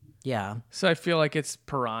movie. Yeah. So I feel like it's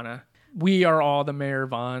Piranha. We are all the Mayor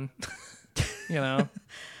Vaughn. The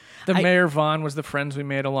Mayor Vaughn was the friends we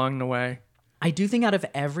made along the way. I do think out of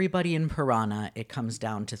everybody in Piranha, it comes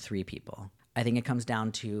down to three people. I think it comes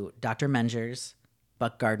down to Dr. Mengers,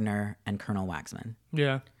 Buck Gardner, and Colonel Waxman.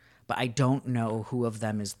 Yeah. But I don't know who of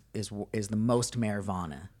them is the most Mayor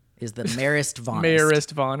Vaughn. Is the Mayorist Vaughnist.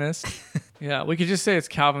 Mayorist Vaughnist. Yeah, we could just say it's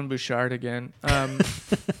Calvin Bouchard again.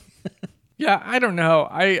 Yeah, I don't know.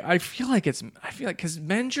 I feel like because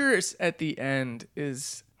Mengers at the end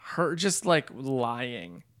is her just like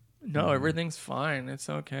lying. No, everything's fine. It's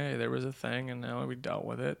okay. There was a thing, and now we dealt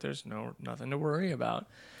with it. There's nothing to worry about.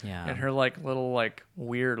 Yeah. And her little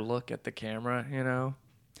weird look at the camera,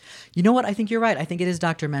 You know what? I think you're right. I think it is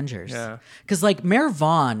Dr. Mengers. Yeah. Because Mayor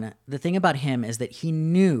Vaughn, the thing about him is that he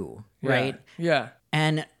knew, right? Yeah.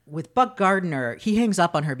 And with Buck Gardner, he hangs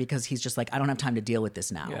up on her because he's just like, I don't have time to deal with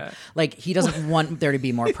this now. Yeah. He doesn't want there to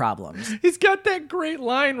be more problems. He's got that great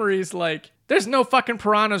line where he's like, "There's no fucking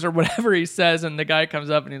piranhas," or whatever he says, and the guy comes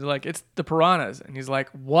up and he's like, "It's the piranhas," and he's like,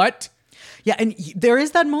 "What?" Yeah, and there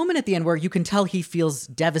is that moment at the end where you can tell he feels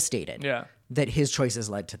devastated. Yeah. That his choices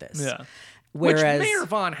led to this. Yeah. Whereas, Which Mayor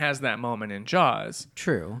Vaughn has that moment in Jaws.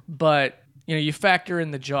 True. But, you factor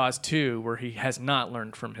in the Jaws 2 where he has not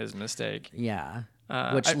learned from his mistake. Yeah.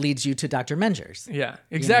 Which leads you to Dr. Mengers. Yeah,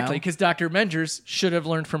 exactly. Because Dr. Mengers should have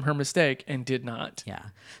learned from her mistake and did not. Yeah.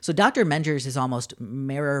 So Dr. Mengers is almost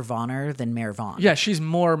Mayor Vaughner than Mayor Vaughn. Yeah, she's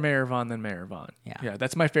more Mayor Vaughn than Mayor Vaughn. Yeah. Yeah,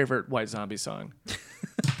 that's my favorite White Zombie song.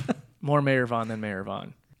 More Mayor Vaughn than Mayor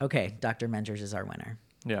Vaughn. Okay, Dr. Mengers is our winner.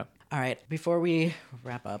 Yeah. All right, before we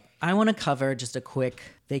wrap up, I want to cover just a quick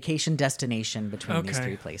vacation destination between these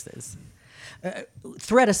three places.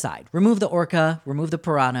 Threat aside, remove the orca, remove the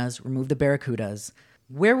piranhas, remove the barracudas.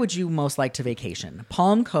 Where would you most like to vacation?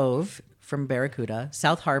 Palm Cove from Barracuda,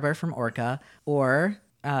 South Harbor from Orca, or,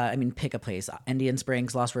 pick a place. Indian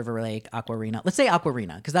Springs, Lost River Lake, Aquarina. Let's say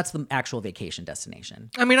Aquarina, because that's the actual vacation destination.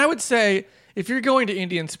 I would say if you're going to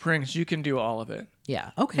Indian Springs, you can do all of it.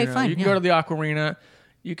 Yeah, okay, fine. You can go to the Aquarina.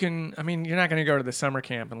 You can, you're not going to go to the summer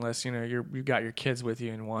camp unless, you've got your kids with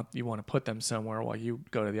you and you want to put them somewhere while you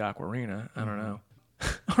go to the Aquarina. I don't know.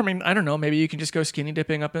 I don't know. Maybe you can just go skinny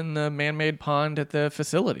dipping up in the man-made pond at the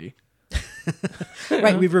facility.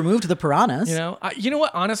 Right, we've removed the piranhas. You know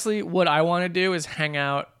what? Honestly, what I want to do is hang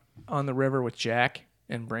out on the river with Jack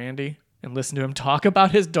and Brandy and listen to him talk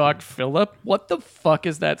about his dog, Philip. What the fuck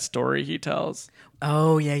is that story he tells?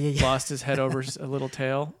 Oh, yeah. Lost his head over a little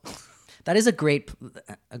tail. That is a great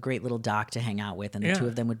little doc to hang out with, and the Yeah. two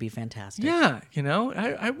of them would be fantastic. Yeah,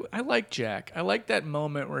 I like Jack. I like that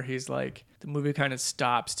moment where he's like, the movie kind of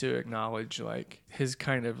stops to acknowledge like his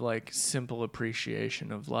kind of like simple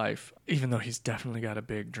appreciation of life, even though he's definitely got a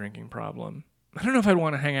big drinking problem. I don't know if I'd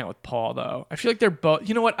want to hang out with Paul though. I feel like they're both.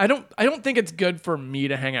 You know what? I don't think it's good for me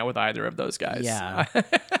to hang out with either of those guys. Yeah.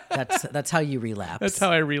 That's how you relapse. That's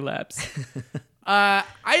how I relapse.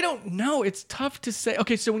 I don't know. It's tough to say.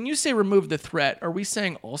 Okay, so when you say remove the threat, are we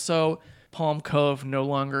saying also Palm Cove no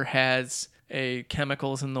longer has a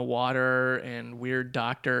chemicals in the water and weird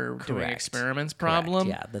doctor doing Correct. experiments Correct. problem?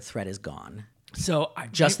 Yeah, the threat is gone. So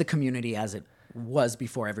Just the community as it was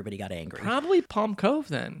before everybody got angry. probably Palm Cove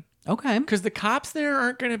then. Okay. Because the cops there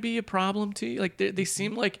aren't going to be a problem to you. Like they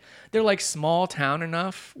seem like they're like small town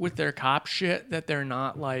enough with their cop shit that they're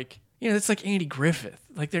not like, it's like Andy Griffith.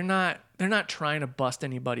 Like they're not trying to bust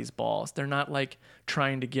anybody's balls. They're not like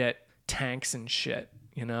trying to get tanks and shit.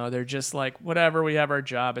 They're just like, whatever, we have our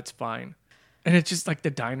job, it's fine. And it's just like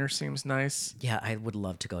the diner seems nice. Yeah, I would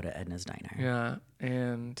love to go to Edna's Diner. Yeah.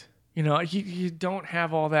 And you don't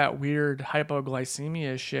have all that weird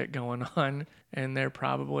hypoglycemia shit going on, and they're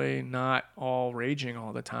probably not all raging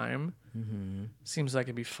all the time. Mm-hmm. Seems like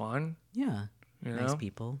it'd be fun. Yeah. You Nice know?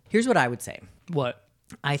 people. Here's what I would say. What?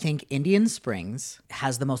 I think Indian Springs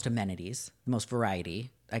has the most amenities, the most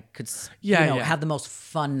variety. I could, Yeah. have the most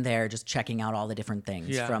fun there, just checking out all the different things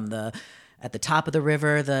Yeah. from at the top of the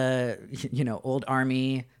river, the old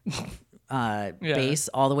army base,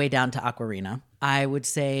 all the way down to Aquarina. I would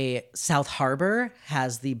say South Harbor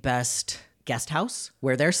has the best guest house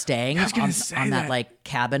where they're staying was gonna on say that that. like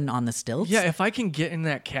cabin on the stilts. Yeah, if I can get in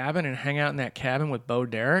that cabin and hang out in that cabin with Bo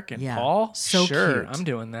Derek and Yeah, Paul, so sure, cute. I'm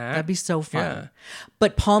doing that. That'd be so fun. Yeah.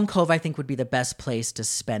 But Palm Cove, I think, would be the best place to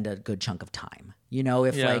spend a good chunk of time.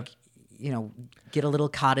 If Yeah. get a little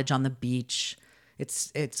cottage on the beach.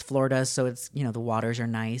 It's Florida, so it's the waters are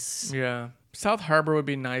nice. Yeah. South Harbor would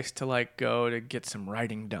be nice to like go to get some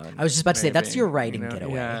writing done. I was just about to say, that's maybe, your writing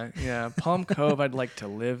getaway. Yeah. Palm Cove, I'd like to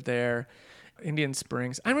live there. Indian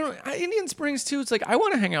Springs. I don't know. Indian Springs too. It's like I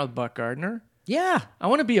want to hang out with Buck Gardner. Yeah. I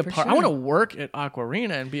want to be a part. I sure. want to work at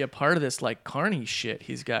Aquarina and be a part of this like carny shit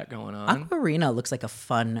he's got going on. Aquarina looks like a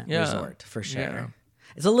fun Yeah. resort for sure. Yeah.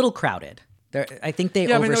 It's a little crowded. I think they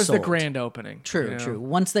Yeah, I oversold. mean, it was the grand opening. True, true.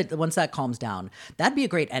 Once that calms down, that'd be a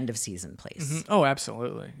great end of season place. Oh,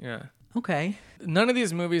 absolutely. Yeah. Okay. None of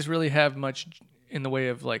these movies really have much in the way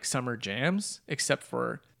of like summer jams, except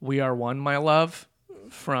for "We Are One, My Love"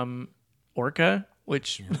 from Orca,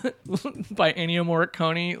 which by Ennio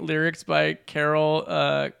Morricone, lyrics by Carol.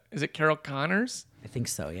 Is it Carol Connors I think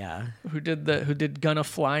so. Yeah. who did "Gonna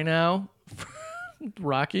Fly Now"?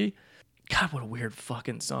 Rocky. God, what a weird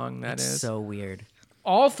fucking song that is. So weird.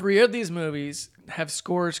 All three of these movies have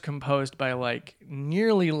scores composed by like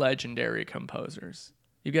nearly legendary composers.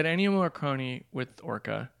 You got Ennio Morricone with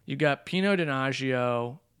Orca. You got Pino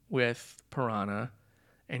Donaggio with Piranha.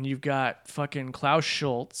 And you've got fucking Klaus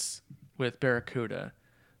Schultz with Barracuda,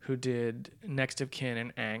 who did Next of Kin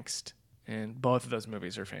and Angst. And both of those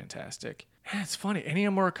movies are fantastic. And it's funny. Ennio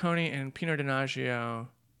Morricone and Pino Donaggio,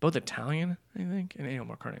 both Italian, I think. And Ennio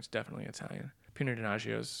Morricone is definitely Italian. Pino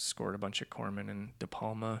Donaggio's scored a bunch of Corman and De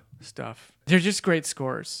Palma stuff. They're just great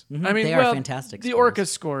scores. I mean, They are fantastic The scores. Orca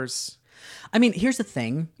scores. I mean, here's the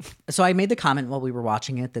thing. So I made the comment while we were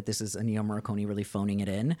watching it that this is Ennio Morricone really phoning it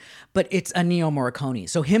in, but it's Ennio Morricone.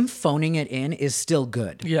 So him phoning it in is still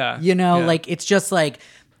good. Yeah. Yeah. Yeah. It's just like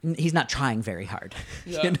he's not trying very hard.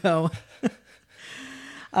 Yeah.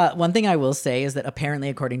 One thing I will say is that apparently,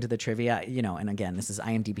 according to the trivia, and again, this is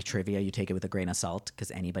IMDb trivia. You take it with a grain of salt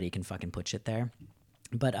because anybody can fucking put shit there.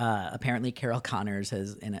 But apparently, Carol Connors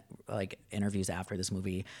has, in interviews after this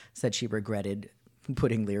movie, said she regretted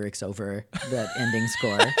putting lyrics over that ending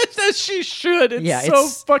score. As she should. It's Yeah, so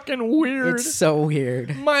it's- fucking weird. It's so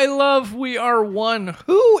weird, My love, we are one.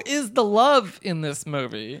 Who is the love in this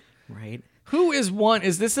movie? right? Who is one?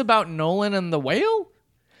 Is this about Nolan and the whale?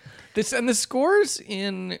 The scores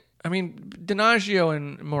in, I mean, Donaggio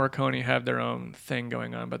and Morricone have their own thing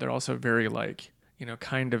going on, but they're also very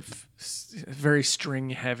kind of very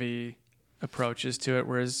string heavy approaches to it.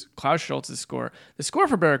 Whereas Klaus Schultz's score, the score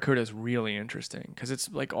for Barracuda is really interesting because it's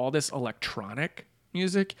like all this electronic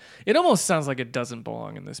music. It almost sounds like it doesn't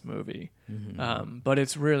belong in this movie, but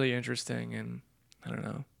it's really interesting, and I don't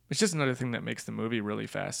know. It's just another thing that makes the movie really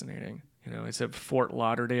fascinating. It's a Fort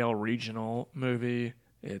Lauderdale regional movie.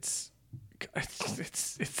 It's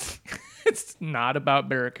not about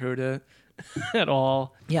Barracuda at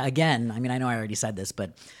all. Yeah, again, I mean, I know I already said this,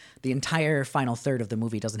 but the entire final third of the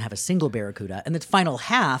movie doesn't have a single barracuda, and the final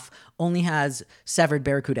half only has severed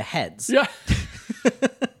barracuda heads. Yeah.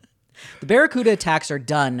 The barracuda attacks are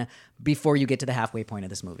done before you get to the halfway point of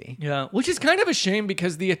this movie. Yeah, which is kind of a shame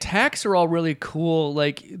because the attacks are all really cool.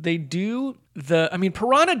 Like they do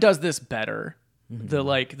Piranha does this better.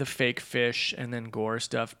 The fake fish and then gore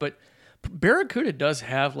stuff, but Barracuda does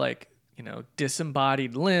have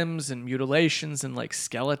disembodied limbs and mutilations and like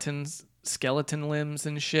skeleton limbs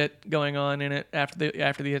and shit going on in it after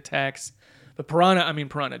the attacks. But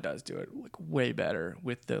Piranha does do it like way better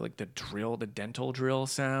with the dental drill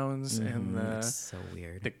sounds and It's so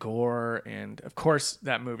weird. the gore, and of course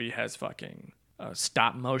that movie has fucking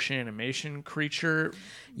stop motion animation creature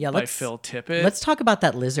by Phil Tippett. Let's talk about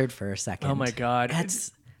that lizard for a second. Oh my God.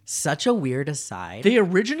 That's such a weird aside. They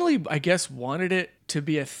originally, I guess, wanted it to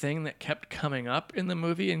be a thing that kept coming up in the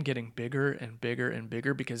movie and getting bigger and bigger and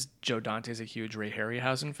bigger because Joe Dante's a huge Ray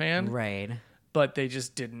Harryhausen fan. Right. But they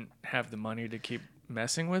just didn't have the money to keep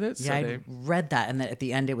messing with it. Yeah, I read that, and then at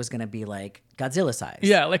the end it was going to be like Godzilla size.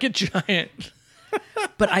 Yeah, like a giant.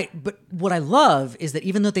 But what I love is that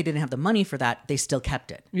even though they didn't have the money for that, they still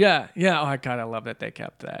kept it. Yeah. Oh my God, I love that they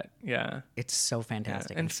kept that. Yeah. It's so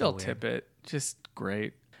fantastic. And It's Phil so weird. Tippett, just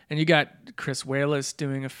great. And you got Chris Walas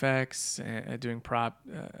doing effects, doing prop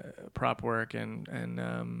work, and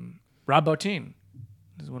Rob Bottin.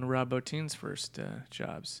 This is one of Rob Bottin's first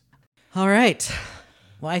jobs. All right.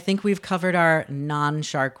 Well, I think we've covered our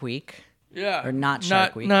non-Shark Week. Yeah. Or not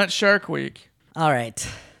Shark Week. Not Shark Week. All right.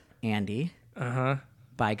 Andy. Uh-huh.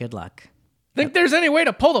 Bye, good luck. Think there's any way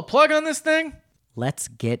to pull the plug on this thing? Let's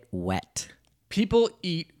get wet. People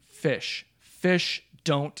eat fish. Fish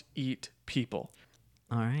don't eat people.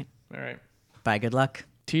 All right. All right. Bye, good luck.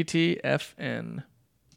 TTFN.